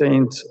we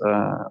obtained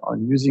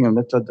using a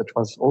method that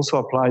was also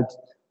applied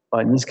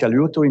by Ms.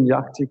 Caliotto in the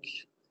Arctic.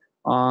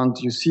 And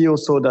you see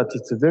also that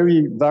it's a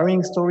very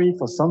varying story.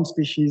 For some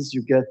species,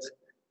 you get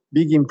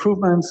big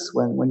improvements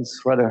when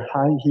it's rather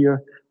high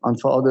here, and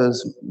for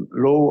others,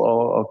 low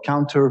or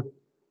counter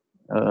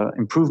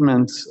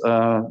improvements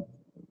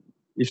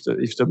if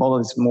the model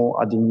is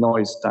more adding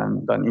noise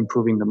than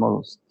improving the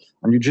models.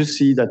 And you just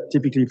see that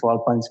typically for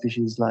alpine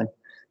species like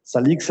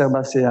Salix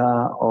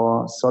herbacea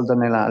or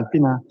Soldanella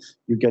alpina,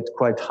 you get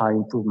quite high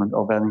improvement,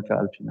 or Vernica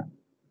alpina.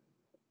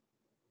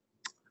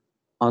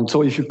 And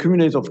so if you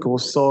accumulate, of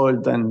course, soil,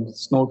 then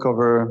snow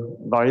cover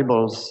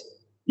variables,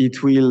 it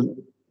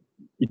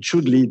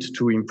should lead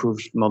to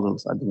improved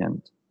models at the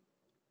end.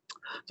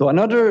 So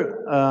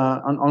another,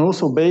 and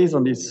also based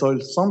on this soil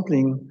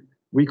sampling,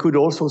 we could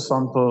also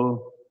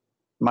sample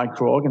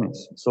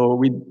microorganisms. So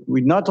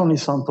we not only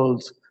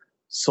sampled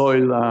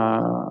soil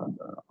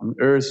on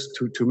Earth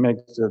to make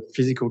the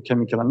physical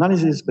chemical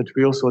analysis, but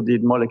we also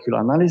did molecular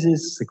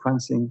analysis,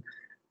 sequencing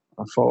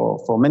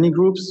for many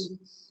groups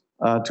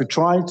to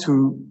try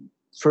to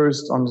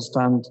first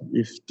understand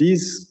if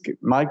these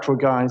micro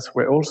guys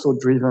were also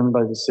driven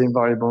by the same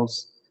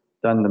variables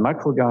than the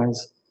macro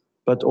guys,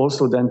 but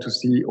also then to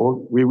see,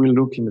 we will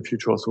look in the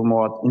future also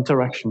more at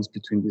interactions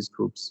between these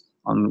groups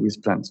and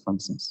with plants, for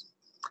instance.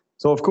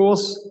 So of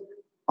course,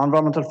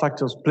 environmental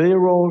factors play a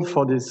role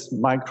for this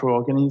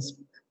microorganism.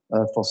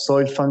 For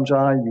soil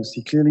fungi, you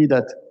see clearly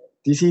that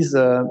this is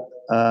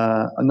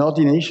an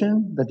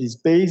ordination that is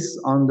based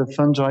on the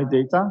fungi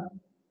data.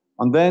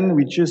 And then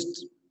we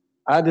just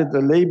added a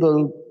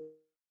label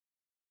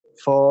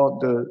for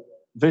the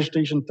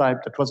vegetation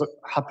type that was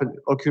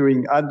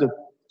occurring at the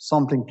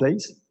sampling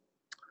place.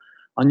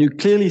 And you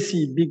clearly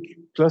see big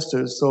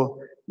clusters. So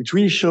it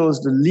really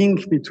shows the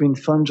link between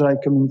fungi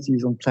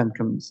communities and plant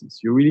communities.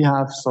 You really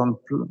have some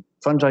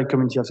fungi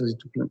community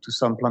associated to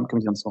some plant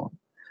community and so on.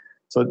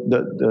 So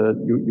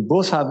you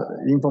both have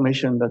the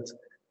information that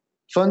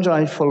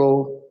fungi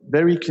follow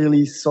very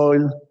clearly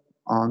soil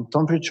and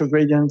temperature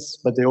gradients,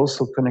 but they're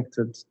also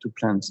connected to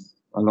plants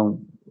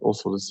along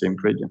also the same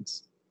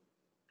gradients.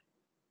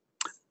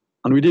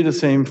 And we did the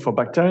same for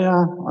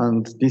bacteria,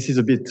 and this is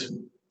a bit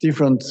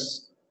different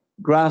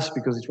graph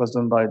because it was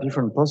done by a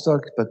different postdoc,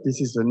 but this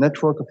is the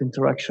network of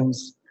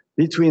interactions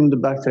between the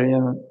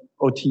bacteria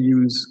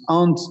OTUs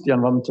and the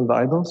environmental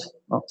variables.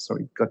 Oh,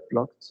 sorry, it got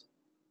blocked.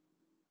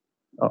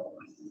 Oh,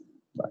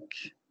 back.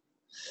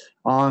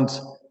 And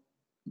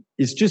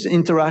it's just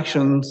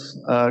interactions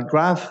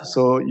graph.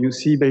 So you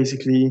see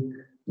basically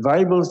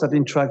variables that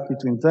interact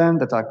between them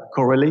that are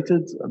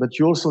correlated, but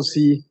you also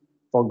see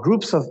for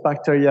groups of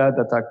bacteria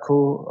that are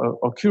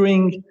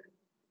co-occurring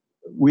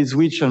with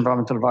which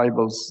environmental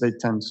variables they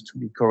tend to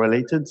be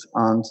correlated.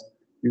 And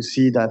you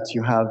see that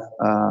you have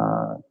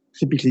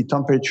typically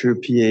temperature,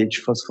 pH,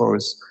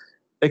 phosphorus,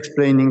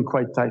 explaining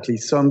quite tightly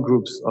some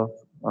groups of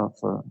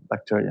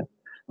bacteria.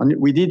 And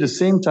we did the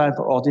same type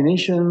of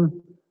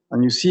ordination,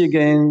 and you see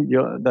again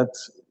that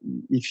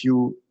if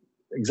you,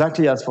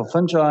 exactly as for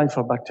fungi,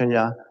 for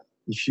bacteria,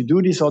 if you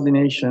do this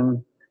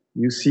ordination,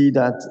 you see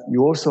that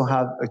you also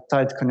have a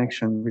tight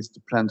connection with the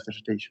plant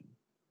vegetation.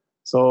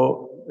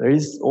 So there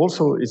is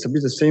also, it's a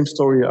bit the same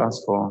story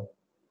as for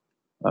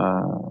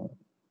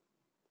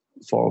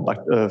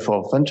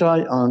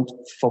fungi, and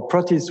for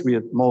protists we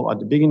are more at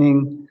the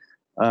beginning,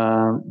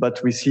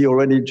 but we see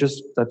already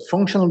just that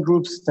functional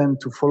groups tend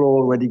to follow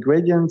already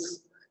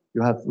gradients.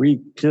 You have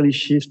really clearly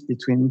shift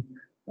between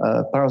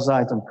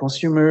parasite and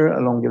consumer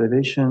along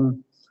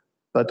elevation,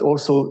 but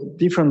also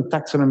different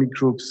taxonomic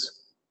groups,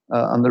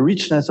 and the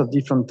richness of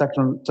different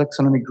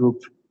taxonomic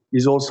group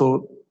is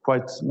also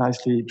quite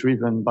nicely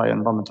driven by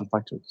environmental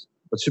factors.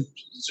 But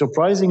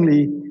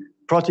surprisingly,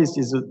 protist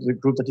is the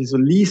group that is the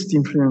least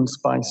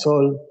influenced by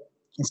soil.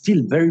 It's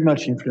still very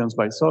much influenced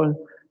by soil,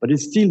 but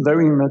it's still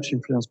very much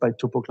influenced by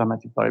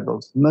topoclimatic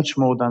variables, much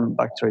more than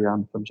bacteria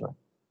and fungi.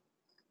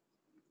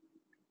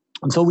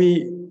 And so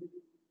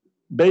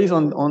based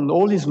on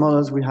all these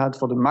models we had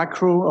for the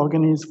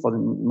macroorganisms, for the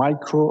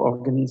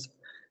microorganisms,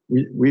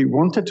 we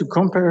wanted to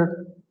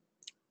compare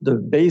the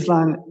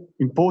baseline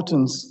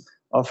importance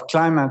of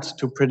climate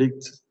to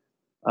predict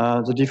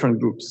the different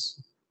groups.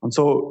 And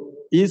so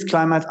is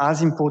climate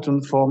as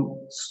important for,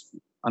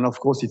 and of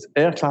course it's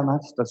air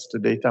climate, that's the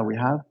data we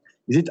have,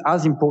 is it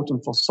as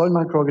important for soil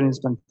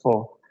microorganisms than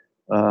for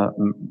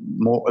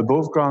more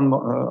above ground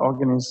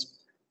organisms?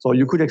 So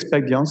you could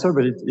expect the answer,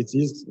 but it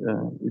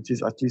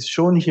is at least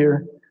shown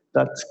here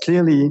that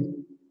clearly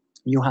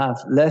you have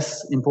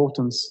less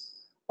importance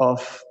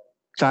of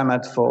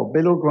climate for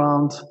below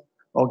ground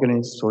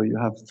organisms. So you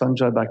have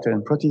fungi, bacteria,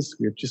 and protists.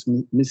 We are just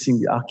missing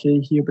the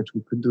archaea here, but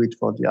we could do it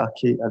for the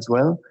archaea as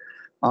well.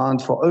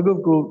 And for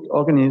above ground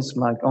organisms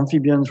like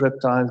amphibians,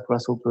 reptiles,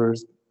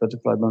 grasshoppers,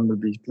 butterfly,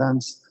 bumblebee,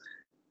 plants,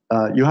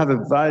 you have a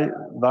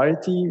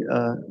variety.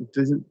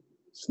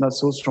 It's not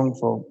so strong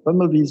for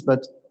bumblebees,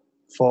 but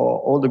for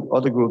all the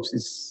other groups,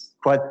 it's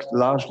quite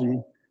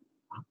largely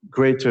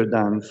greater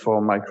than for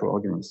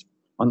microorganisms.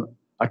 And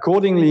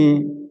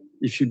accordingly,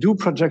 if you do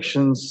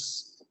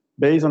projections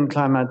based on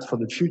climate for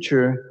the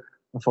future,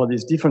 for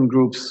these different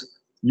groups,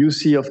 you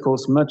see, of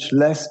course, much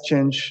less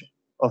change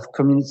of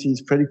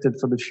communities predicted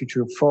for the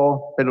future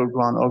for below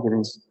ground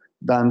organisms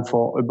than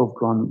for above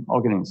ground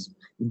organisms.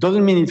 It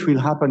doesn't mean it will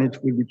happen, it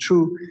will be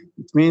true.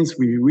 It means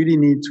we really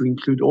need to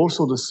include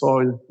also the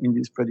soil in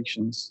these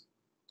predictions.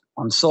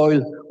 And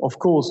soil, of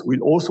course,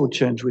 will also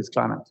change with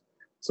climate.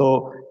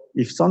 So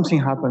if something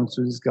happens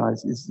to these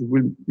guys, it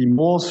will be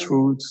more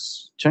through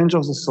change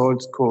of the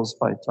soils caused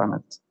by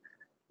climate.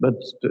 But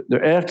the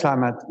air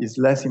climate is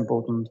less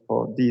important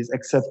for these,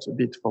 except a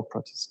bit for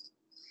protists.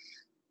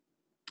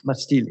 But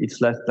still,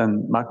 it's less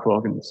than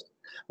macroorganisms.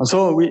 And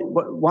so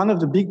one of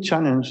the big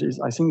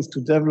challenges, I think, is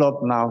to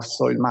develop now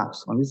soil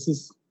maps. And this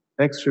is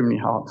extremely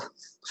hard.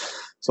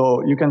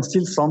 So you can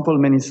still sample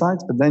many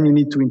sites, but then you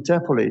need to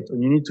interpolate,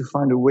 and you need to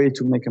find a way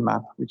to make a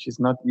map, which is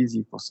not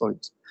easy for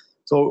soils.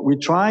 So we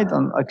tried,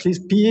 and at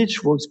least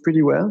pH works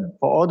pretty well.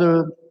 For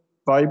other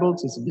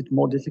variables, it's a bit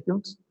more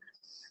difficult.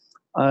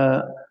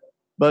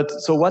 But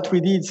so what we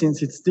did,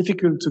 since it's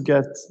difficult to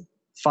get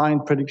fine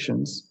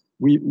predictions,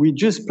 we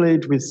just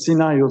played with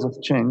scenarios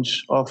of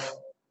change of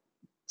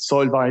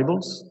soil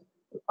variables,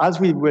 as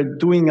we were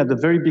doing at the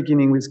very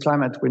beginning with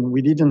climate, when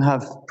we didn't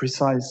have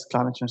precise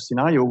climate change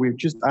scenario, we were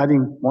just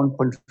adding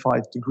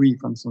 1.5 degree,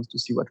 for instance, to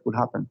see what would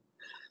happen.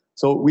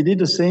 So we did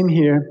the same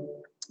here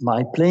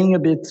by playing a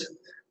bit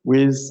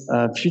with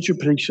future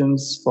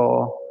predictions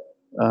for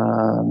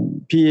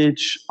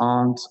pH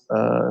and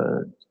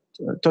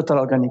total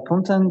organic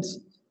content.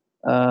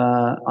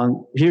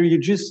 And here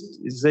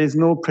there's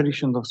no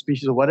prediction of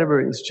species or whatever,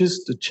 it's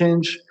just the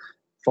change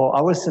for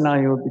our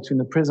scenario between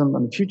the present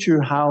and the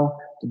future, how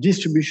the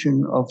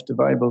distribution of the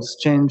variables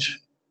change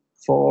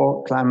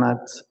for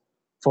climate,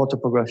 for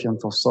topography, and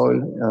for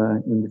soil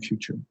in the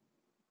future.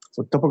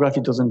 So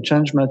topography doesn't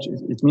change much.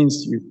 It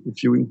means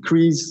if you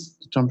increase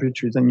the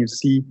temperature, then you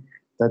see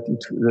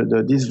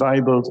that these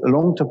variables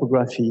along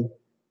topography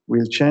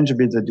will change a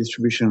bit the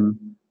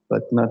distribution,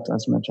 but not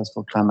as much as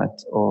for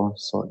climate or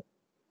soil.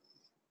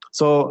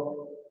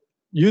 So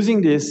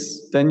using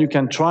this, then you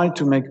can try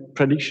to make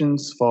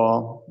predictions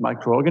for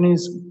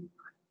microorganisms.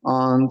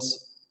 And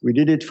we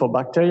did it for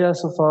bacteria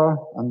so far.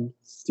 I'm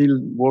still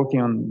working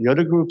on the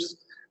other groups.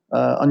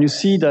 And you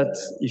see that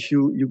if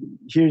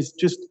here is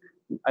just,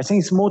 I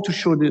think it's more to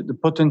show the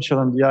potential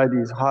and the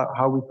ideas,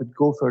 how we could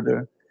go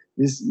further.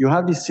 You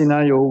have this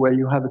scenario where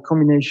you have a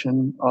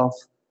combination of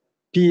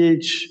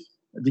pH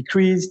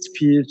decreased,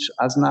 pH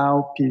as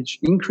now, pH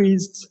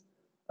increased.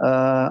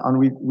 And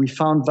we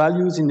found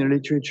values in the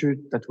literature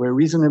that were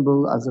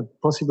reasonable as a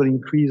possible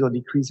increase or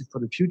decrease for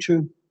the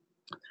future.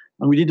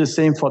 And we did the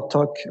same for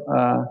TOC.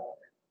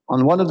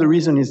 And one of the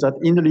reasons is that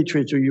in the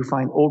literature, you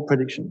find all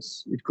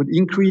predictions. It could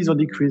increase or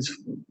decrease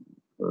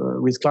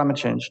with climate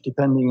change,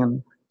 depending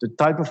on the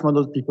type of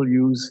model people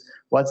use,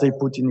 what they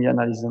put in the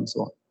analysis, and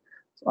so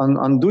on.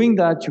 On doing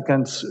that,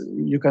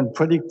 you can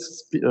predict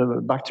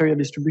bacterial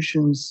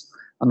distributions.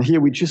 And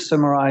here we just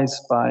summarize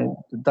by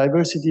the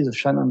diversity, the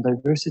Shannon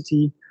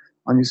diversity,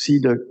 and you see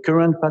the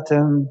current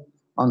pattern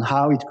on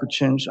how it could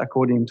change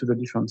according to the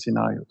different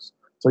scenarios.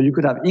 So you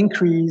could have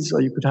increase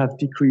or you could have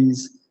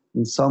decrease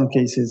in some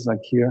cases,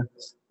 like here,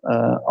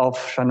 of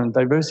Shannon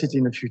diversity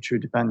in the future,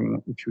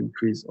 depending if you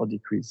increase or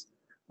decrease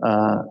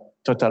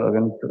total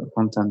organic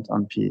content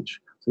on pH.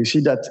 So you see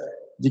that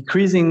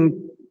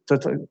decreasing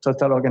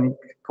total organic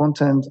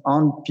content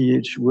on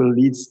pH will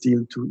lead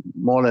still to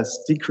more or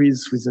less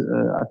decrease with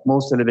at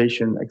most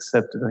elevation,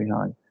 except very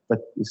high, but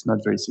it's not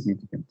very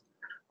significant.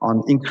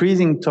 On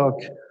increasing TOC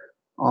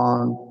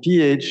on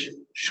pH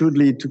should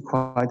lead to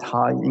quite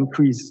high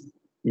increase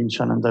in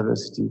Shannon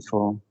diversity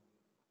for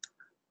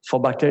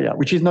bacteria,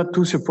 which is not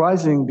too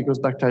surprising because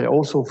bacteria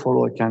also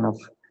follow a kind of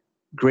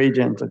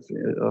gradient of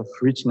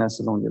richness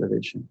along the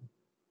elevation.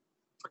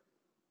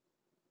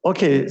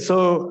 Okay,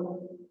 so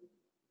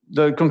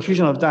the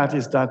conclusion of that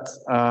is that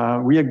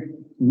we are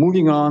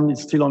moving on,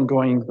 it's still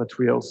ongoing, but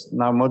we are also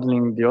now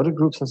modeling the other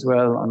groups as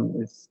well,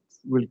 and it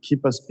will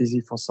keep us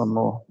busy for some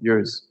more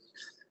years.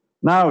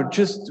 Now,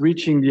 just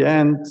reaching the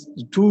end,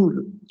 the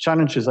two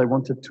challenges I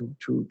wanted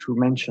to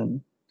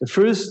mention. The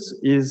first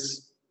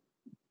is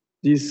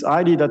this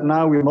idea that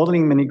now we're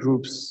modeling many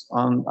groups.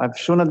 I've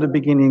shown at the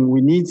beginning,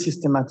 we need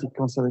systematic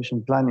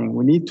conservation planning.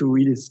 We need to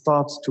really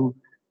start to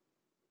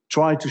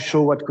try to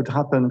show what could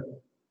happen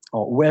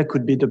or where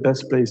could be the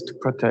best place to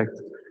protect.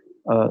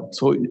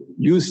 So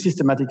use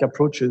systematic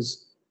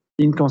approaches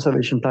in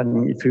conservation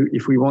planning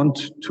if we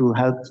want to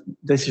help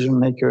decision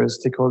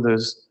makers,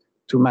 stakeholders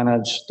to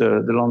manage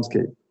the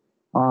landscape.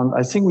 And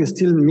I think we're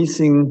still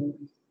missing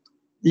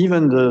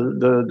even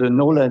the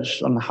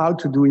knowledge on how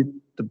to do it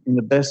in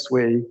the best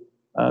way,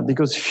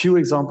 because few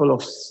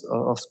examples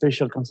of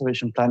spatial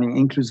conservation planning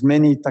includes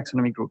many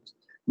taxonomy groups.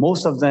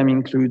 Most of them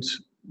include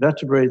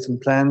vertebrates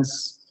and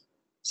plants,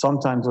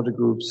 sometimes other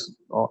groups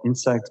or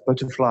insects,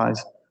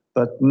 butterflies,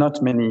 but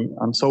not many.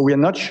 And so we are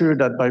not sure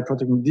that by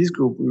protecting this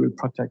group, we will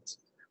protect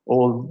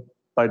all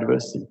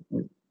biodiversity.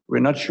 We're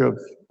not sure of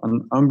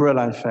an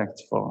umbrella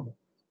effect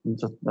in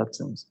that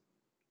sense.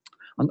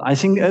 And I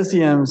think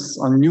SDMs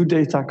on new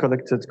data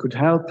collected could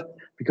help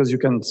because you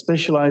can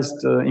specialize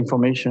the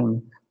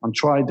information and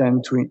try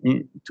then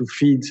to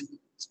feed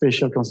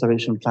spatial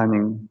conservation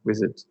planning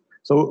with it.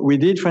 So we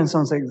did, for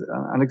instance,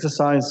 an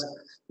exercise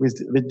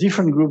with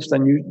different groups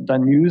than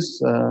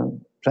use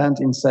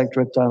plant, insect,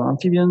 reptile,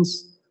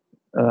 amphibians.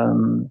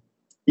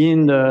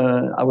 In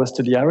our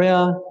study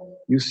area,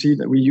 you see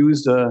that we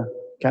used a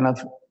kind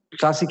of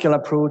classical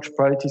approach,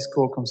 priority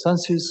score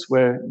consensus,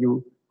 where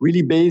you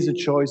really base a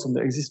choice on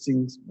the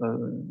existing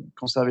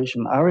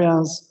conservation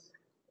areas,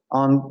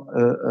 on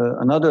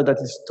another that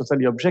is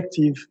totally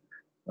objective,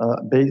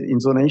 based in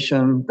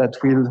zonation, that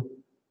will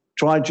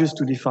try just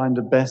to define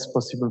the best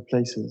possible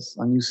places.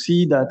 And you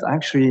see that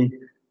actually,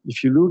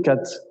 if you look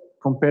at,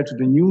 compared to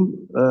the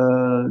new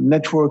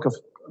network of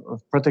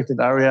protected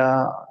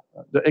area,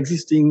 the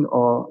existing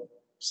or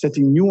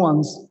setting new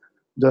ones,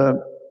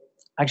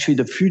 actually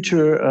the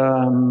future,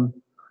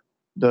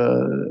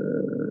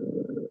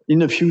 in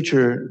the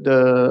future,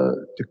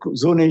 the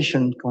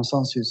zonation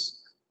consensus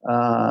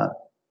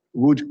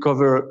would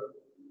cover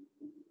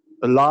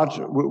a large,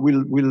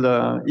 will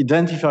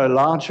identify a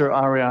larger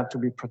area to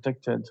be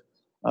protected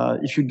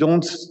if you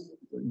don't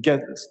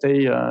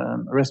stay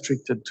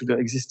restricted to the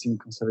existing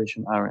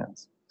conservation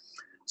areas.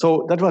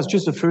 So that was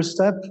just the first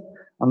step.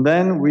 And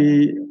then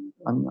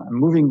I'm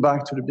moving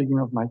back to the beginning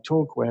of my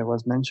talk where I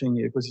was mentioning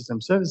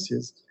ecosystem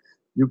services.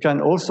 You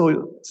can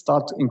also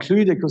start to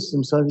include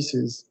ecosystem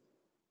services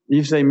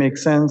if they make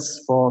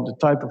sense for the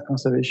type of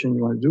conservation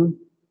you want to do.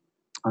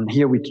 And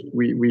here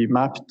we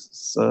mapped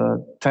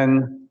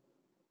 10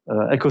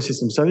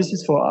 ecosystem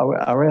services for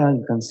our area.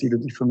 You can see the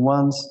different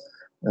ones.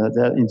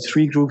 They're in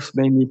 3 groups,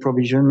 mainly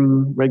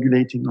provisioning,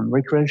 regulating, and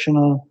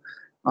recreational.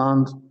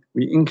 And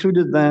we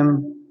included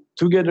them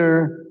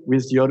together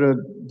with the other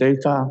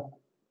data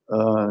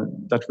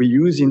that we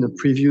use in the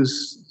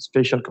previous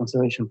spatial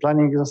conservation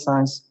planning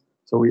exercise.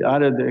 So we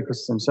added the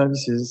ecosystem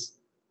services,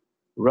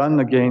 run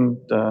again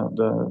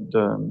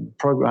the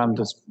program,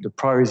 the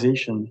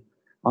prioritization.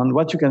 And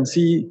what you can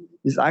see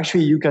is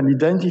actually you can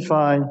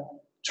identify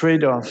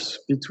trade-offs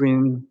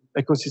between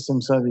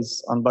ecosystem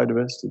service and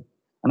biodiversity.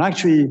 And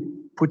actually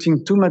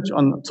putting too much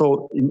on,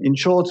 so in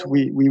short,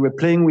 we were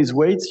playing with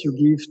weights you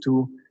give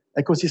to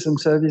ecosystem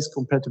service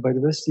compared to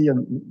biodiversity,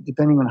 and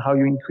depending on how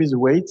you increase the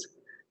weight,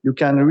 you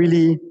can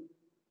really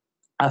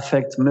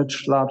affect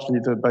much largely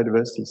the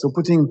biodiversity. So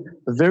putting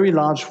a very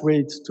large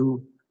weight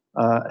to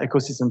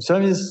ecosystem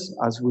service,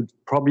 as would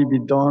probably be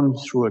done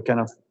through a kind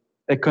of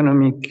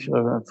economic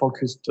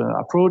focused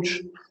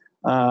approach,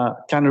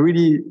 can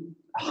really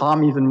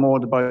harm even more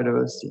the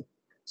biodiversity.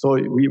 So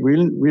we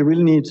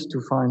will need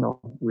to find, or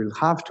we'll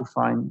have to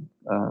find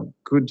a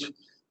good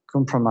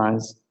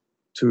compromise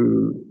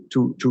to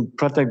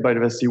protect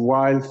biodiversity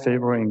while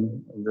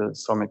favoring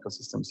some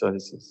ecosystem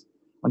services.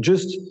 And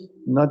just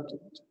not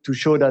to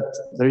show that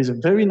there is a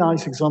very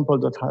nice example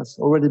that has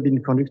already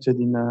been conducted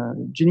in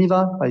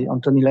Geneva by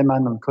Anthony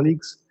Lehmann and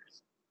colleagues,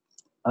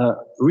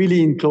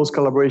 really in close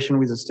collaboration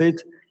with the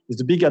state. Is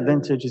the big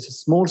advantage. It's a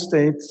small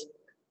state,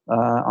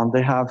 and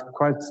they have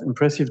quite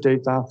impressive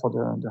data for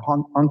the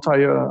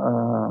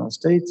entire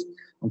state.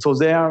 And so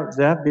they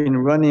have been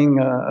running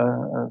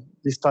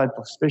this type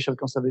of spatial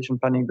conservation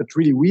planning, but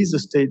really with the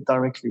state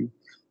directly,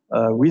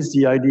 with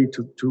the idea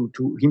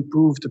to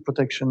improve the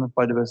protection of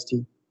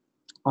biodiversity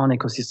on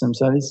ecosystem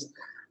service,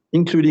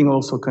 including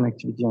also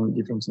connectivity and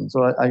different things.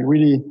 So I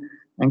really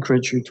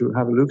encourage you to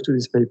have a look to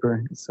this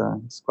paper. It's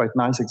quite a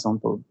nice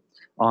example.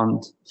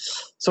 And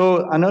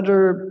so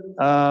another,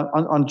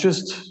 this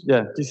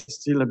is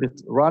still a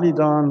bit rally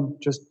done,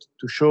 just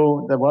to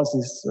show there was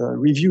this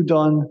review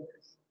done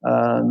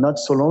not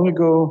so long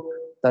ago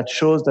that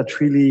shows that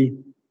really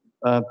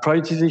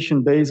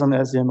prioritization based on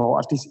SDM, or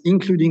at least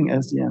including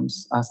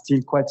SDMs, are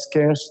still quite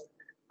scarce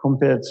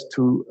compared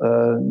to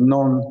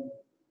non-SDM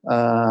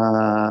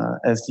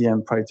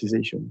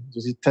prioritization.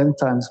 This is 10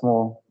 times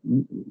more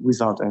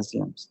without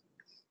SDMs.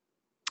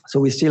 So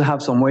we still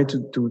have some way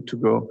to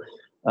go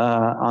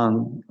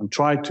and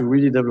try to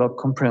really develop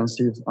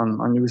comprehensive,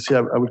 and you will see,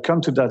 I will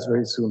come to that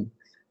very soon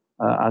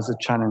as a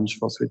challenge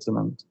for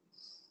Switzerland.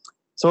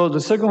 So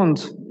the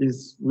second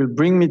will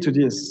bring me to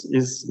this,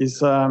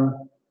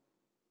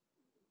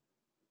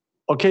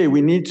 okay,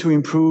 we need to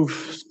improve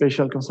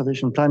spatial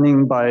conservation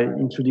planning by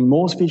including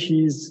more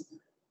species,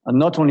 and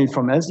not only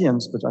from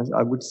SDMs, but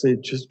I would say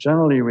just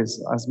generally with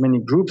as many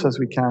groups as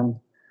we can.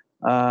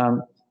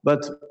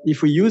 But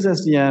if we use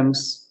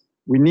SDMs,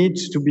 we need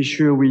to be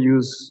sure we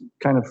use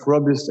kind of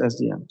robust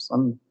SDMs.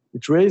 And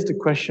it raised the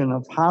question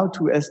of how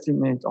to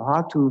estimate or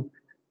how to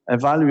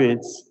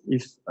evaluate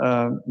if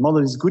a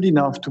model is good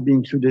enough to be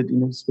included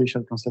in a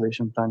spatial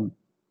conservation planning.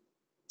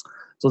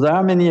 So there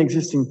are many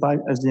existing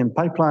SDM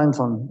pipelines,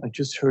 and I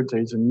just heard there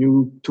is a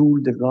new tool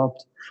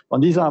developed.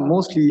 And these are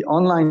mostly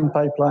online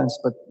pipelines,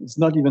 but it's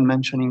not even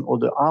mentioning all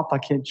the R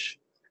package,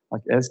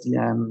 like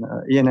SDM,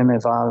 ENM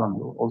eval, and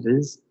all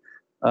these.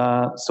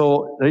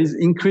 So there is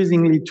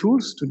increasingly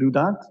tools to do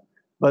that,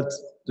 but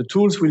the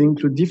tools will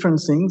include different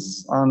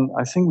things, and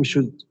I think we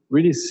should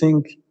really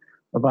think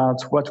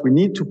about what we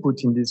need to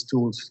put in these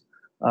tools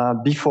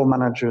before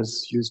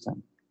managers use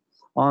them.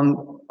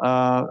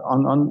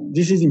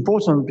 This is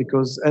important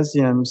because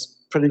SDM's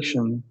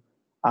prediction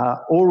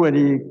are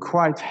already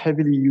quite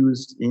heavily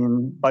used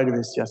in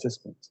biodiversity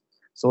assessment.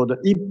 So the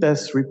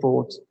IPBES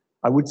report,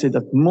 I would say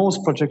that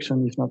most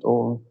projections, if not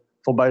all,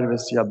 for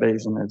biodiversity are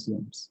based on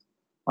SDMs.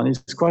 And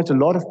it's quite a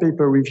lot of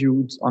paper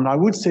reviewed. And I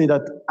would say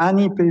that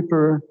any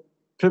paper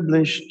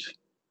published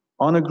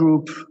on a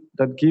group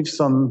that gives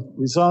some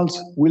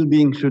results will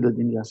be included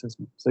in the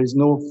assessment. There is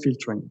no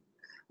filtering.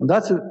 And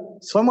that's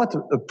somewhat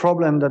a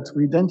problem that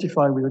we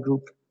identify with a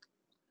group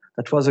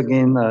that was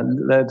again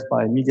led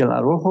by Miguel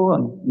Arrojo,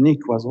 and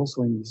Nick was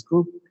also in this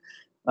group.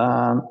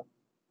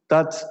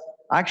 That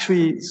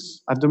actually,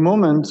 at the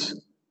moment,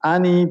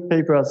 any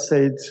paper as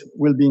said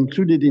will be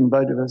included in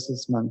biodiversity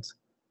assessment,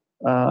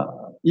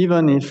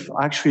 even if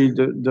actually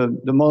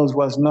the model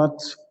was not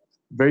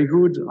very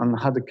good and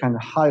had a kind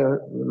of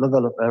higher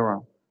level of error.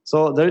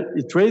 So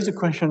it raised the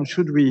question,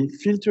 should we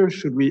filter,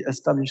 should we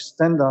establish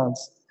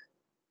standards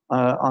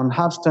and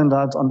have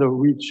standards under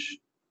which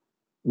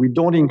we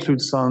don't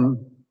include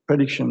some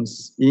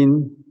predictions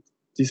in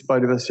this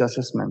biodiversity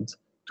assessment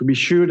to be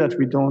sure that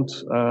we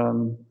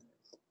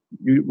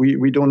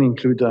don't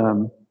include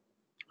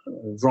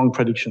wrong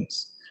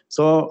predictions.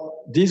 So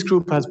this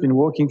group has been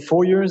working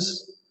 4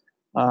 years,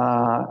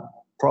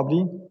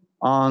 probably,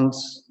 on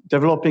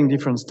developing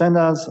different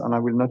standards, and I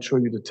will not show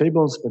you the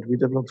tables, but we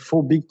developed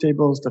 4 big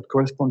tables that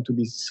correspond to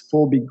these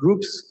 4 big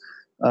groups.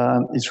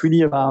 It's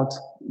really about,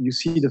 you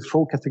see the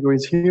 4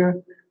 categories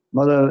here: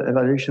 model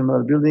evaluation,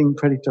 model building,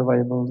 predictor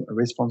variable,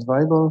 response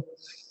variable.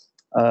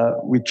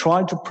 We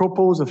try to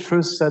propose a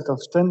first set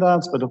of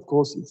standards, but of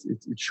course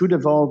it should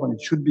evolve and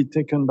it should be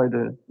taken by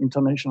the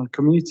international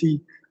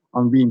community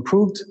and be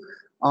improved.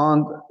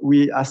 And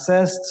we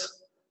assessed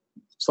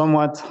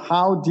somewhat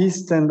how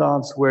these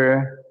standards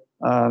were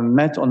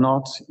met or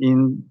not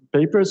in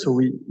papers. So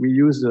we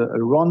used a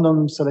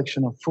random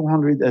selection of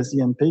 400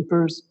 SDM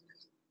papers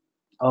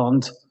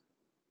and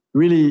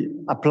really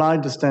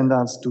applied the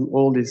standards to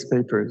all these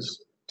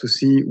papers to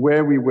see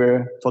where we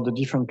were for the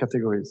different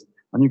categories.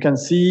 And you can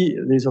see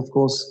there's, of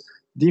course,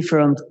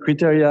 different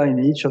criteria in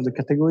each of the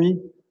category.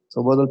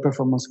 So model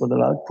performance,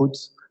 model output.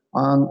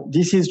 And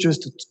this is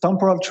just a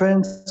temporal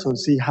trend. So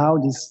see how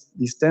these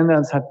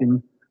standards have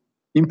been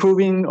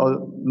improving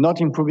or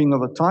not improving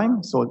over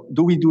time. So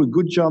do we do a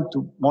good job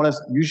to more or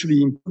less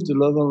usually improve the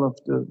level of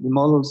the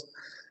models,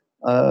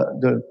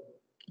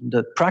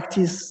 the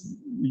practice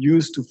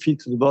used to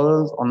fit the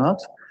models or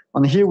not?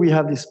 And here we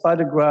have these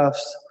spider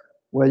graphs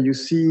where you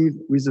see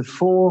with the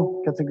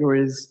 4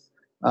 categories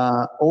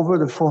over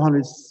the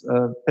 400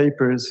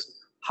 papers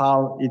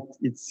how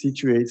it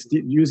situates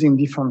using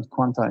different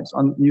quantiles.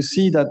 And you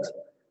see that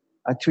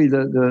actually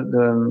the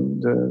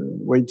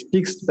where it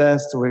peaks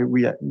best, where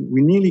we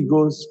nearly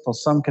goes for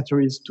some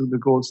categories to the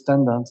gold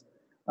standard,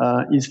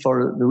 is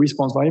for the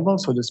response variable.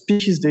 So the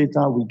species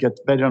data we get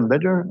better and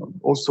better,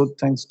 also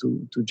thanks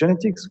to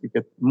genetics. We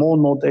get more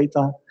and more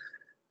data,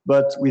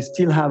 but we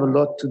still have a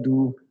lot to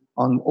do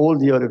on all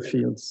the other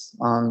fields.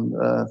 On,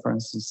 for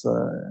instance,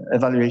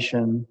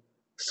 evaluation.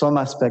 Some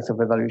aspects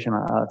of evaluation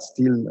are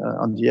still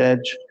on the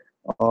edge.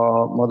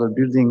 Or model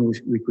building,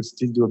 we could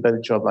still do a better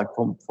job, like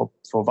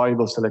for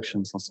variable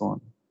selections and so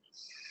on.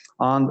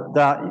 And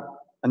there are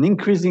an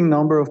increasing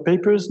number of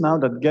papers now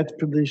that get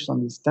published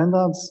on these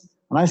standards.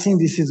 And I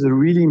think this is a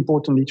really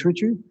important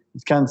literature.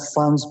 It can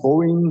sound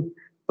boring,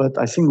 but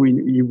I think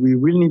we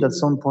really need at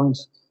some point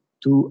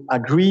to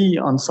agree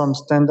on some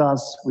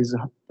standards with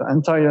the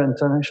entire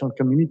international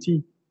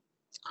community.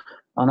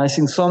 And I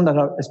think some that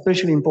are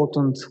especially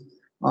important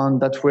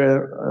and that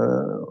were,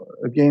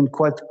 again,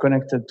 quite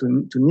connected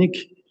to Nick,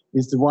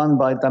 is the one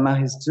by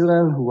Damaris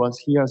Zurel, who was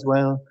here as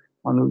well,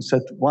 and who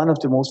said one of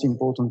the most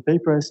important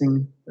papers. I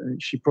think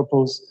she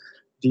proposed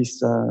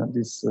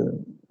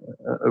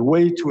a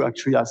way to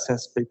actually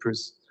assess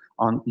papers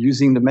on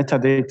using the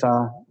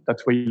metadata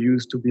that we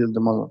use to build the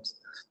models.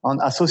 And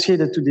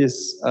associated to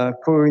this,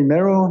 Corey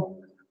Mero,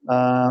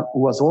 who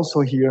was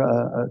also here,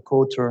 a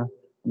co-author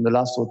and the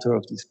last author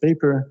of this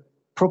paper,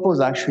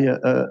 proposed actually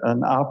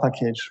an R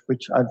package,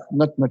 which I've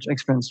not much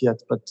experience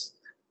yet, but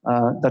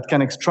that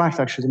can extract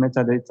actually the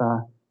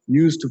metadata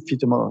used to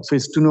fit a model. So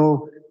it's to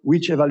know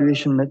which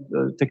evaluation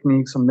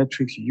techniques and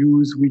metrics you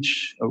use,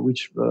 which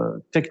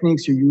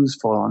techniques you use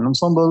for an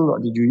ensemble, or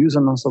did you use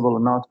an ensemble or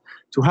not,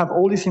 to have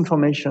all this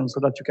information so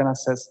that you can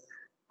assess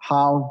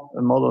how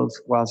a model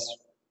was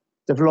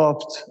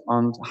developed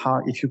and how,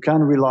 if you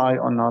can rely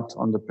or not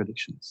on the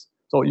predictions.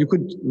 So you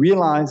could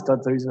realize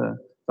that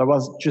there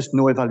was just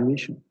no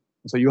evaluation.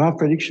 So you have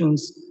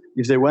predictions.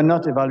 If they were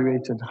not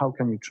evaluated, how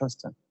can you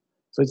trust them?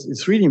 So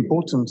it's really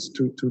important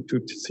to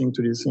think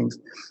to these things.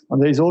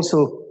 And there is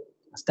also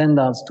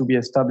standards to be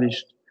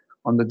established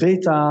on the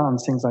data and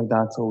things like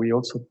that. So we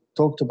also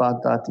talked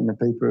about that in a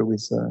paper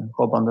with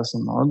Rob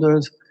Anderson and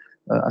others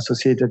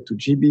associated to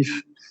GBIF.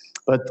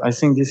 But I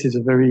think this is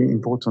a very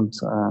important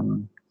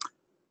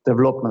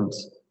development.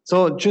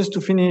 So just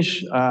to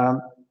finish,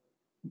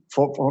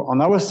 for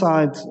on our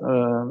side,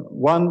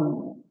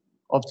 one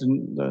of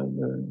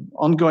the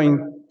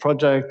ongoing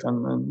project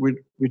and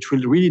which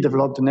will really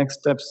develop the next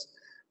steps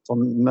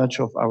from much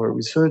of our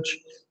research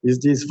is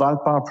this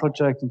Valpar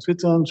project in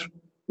Switzerland,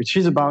 which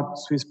is about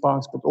Swiss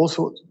parks, but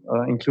also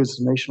includes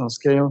the national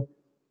scale,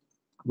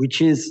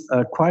 which is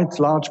a quite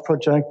large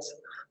project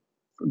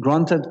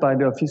granted by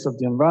the Office of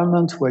the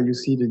Environment, where you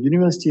see the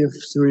University of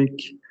Zurich,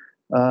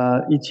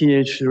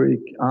 ETH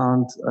Zurich,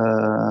 and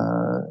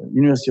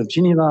University of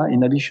Geneva,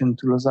 in addition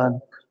to Lausanne,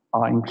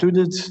 are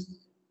included.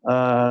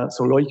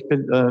 So Loic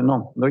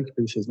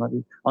Pellissier is not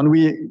it. And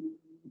we,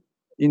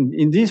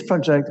 in this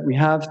project, we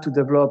have to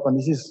develop, and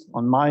this is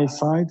on my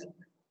side,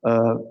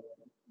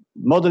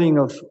 modeling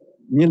of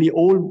nearly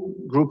all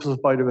groups of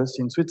biodiversity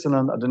in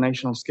Switzerland at the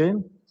national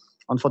scale.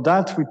 And for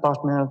that, we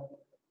partnered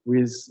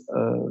with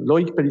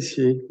Loic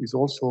Pellissier, who is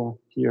also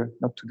here,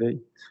 not today,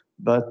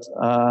 but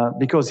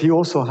because he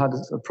also had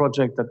a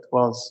project that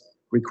was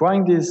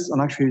requiring this,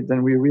 and actually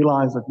then we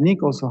realized that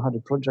Nick also had a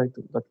project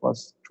that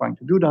was trying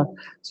to do that.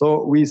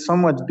 So we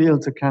somewhat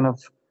built a kind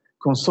of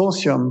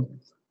consortium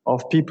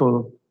of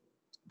people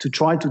to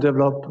try to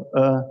develop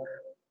a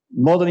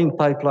modeling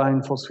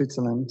pipeline for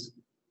Switzerland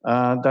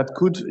that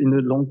could, in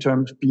the long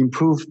term, be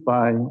improved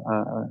by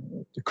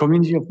the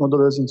community of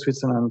modelers in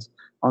Switzerland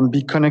and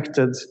be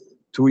connected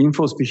to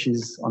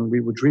InfoSpecies. And we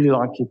would really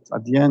like it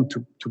at the end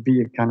to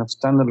be a kind of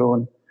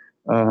standalone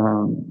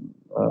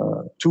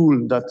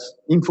tool that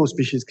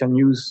InfoSpecies can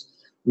use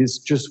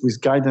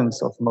with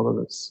guidance of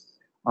modelers.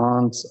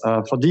 And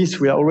for this,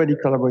 we are already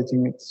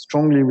collaborating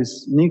strongly with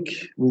Nick,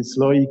 with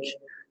Loic,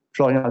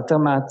 Florian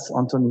Altermat,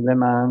 Anthony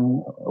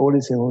Lehmann, Ole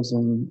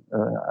Seehosen,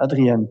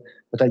 Adrien.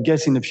 But I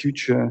guess in the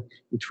future,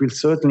 it will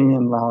certainly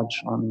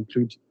enlarge and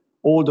include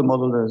all the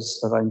modelers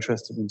that are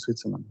interested in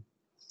Switzerland.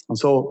 And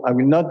so I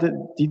will not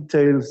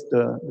detail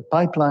the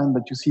pipeline,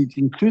 but you see it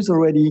includes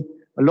already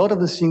a lot of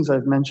the things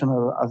I've mentioned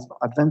as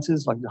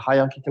advances, like the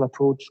hierarchical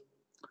approach,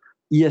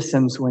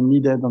 ESMs when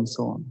needed, and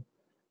so on.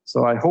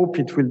 So I hope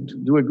it will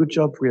do a good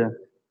job. We are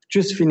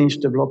just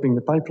finished developing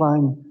the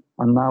pipeline,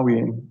 and now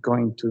we're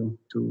going to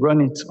run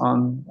it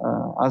on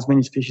as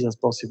many species as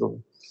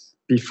possible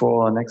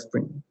before next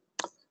spring.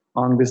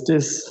 And with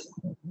this,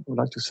 I would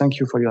like to thank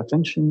you for your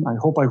attention. I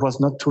hope I was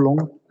not too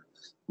long.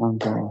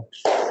 And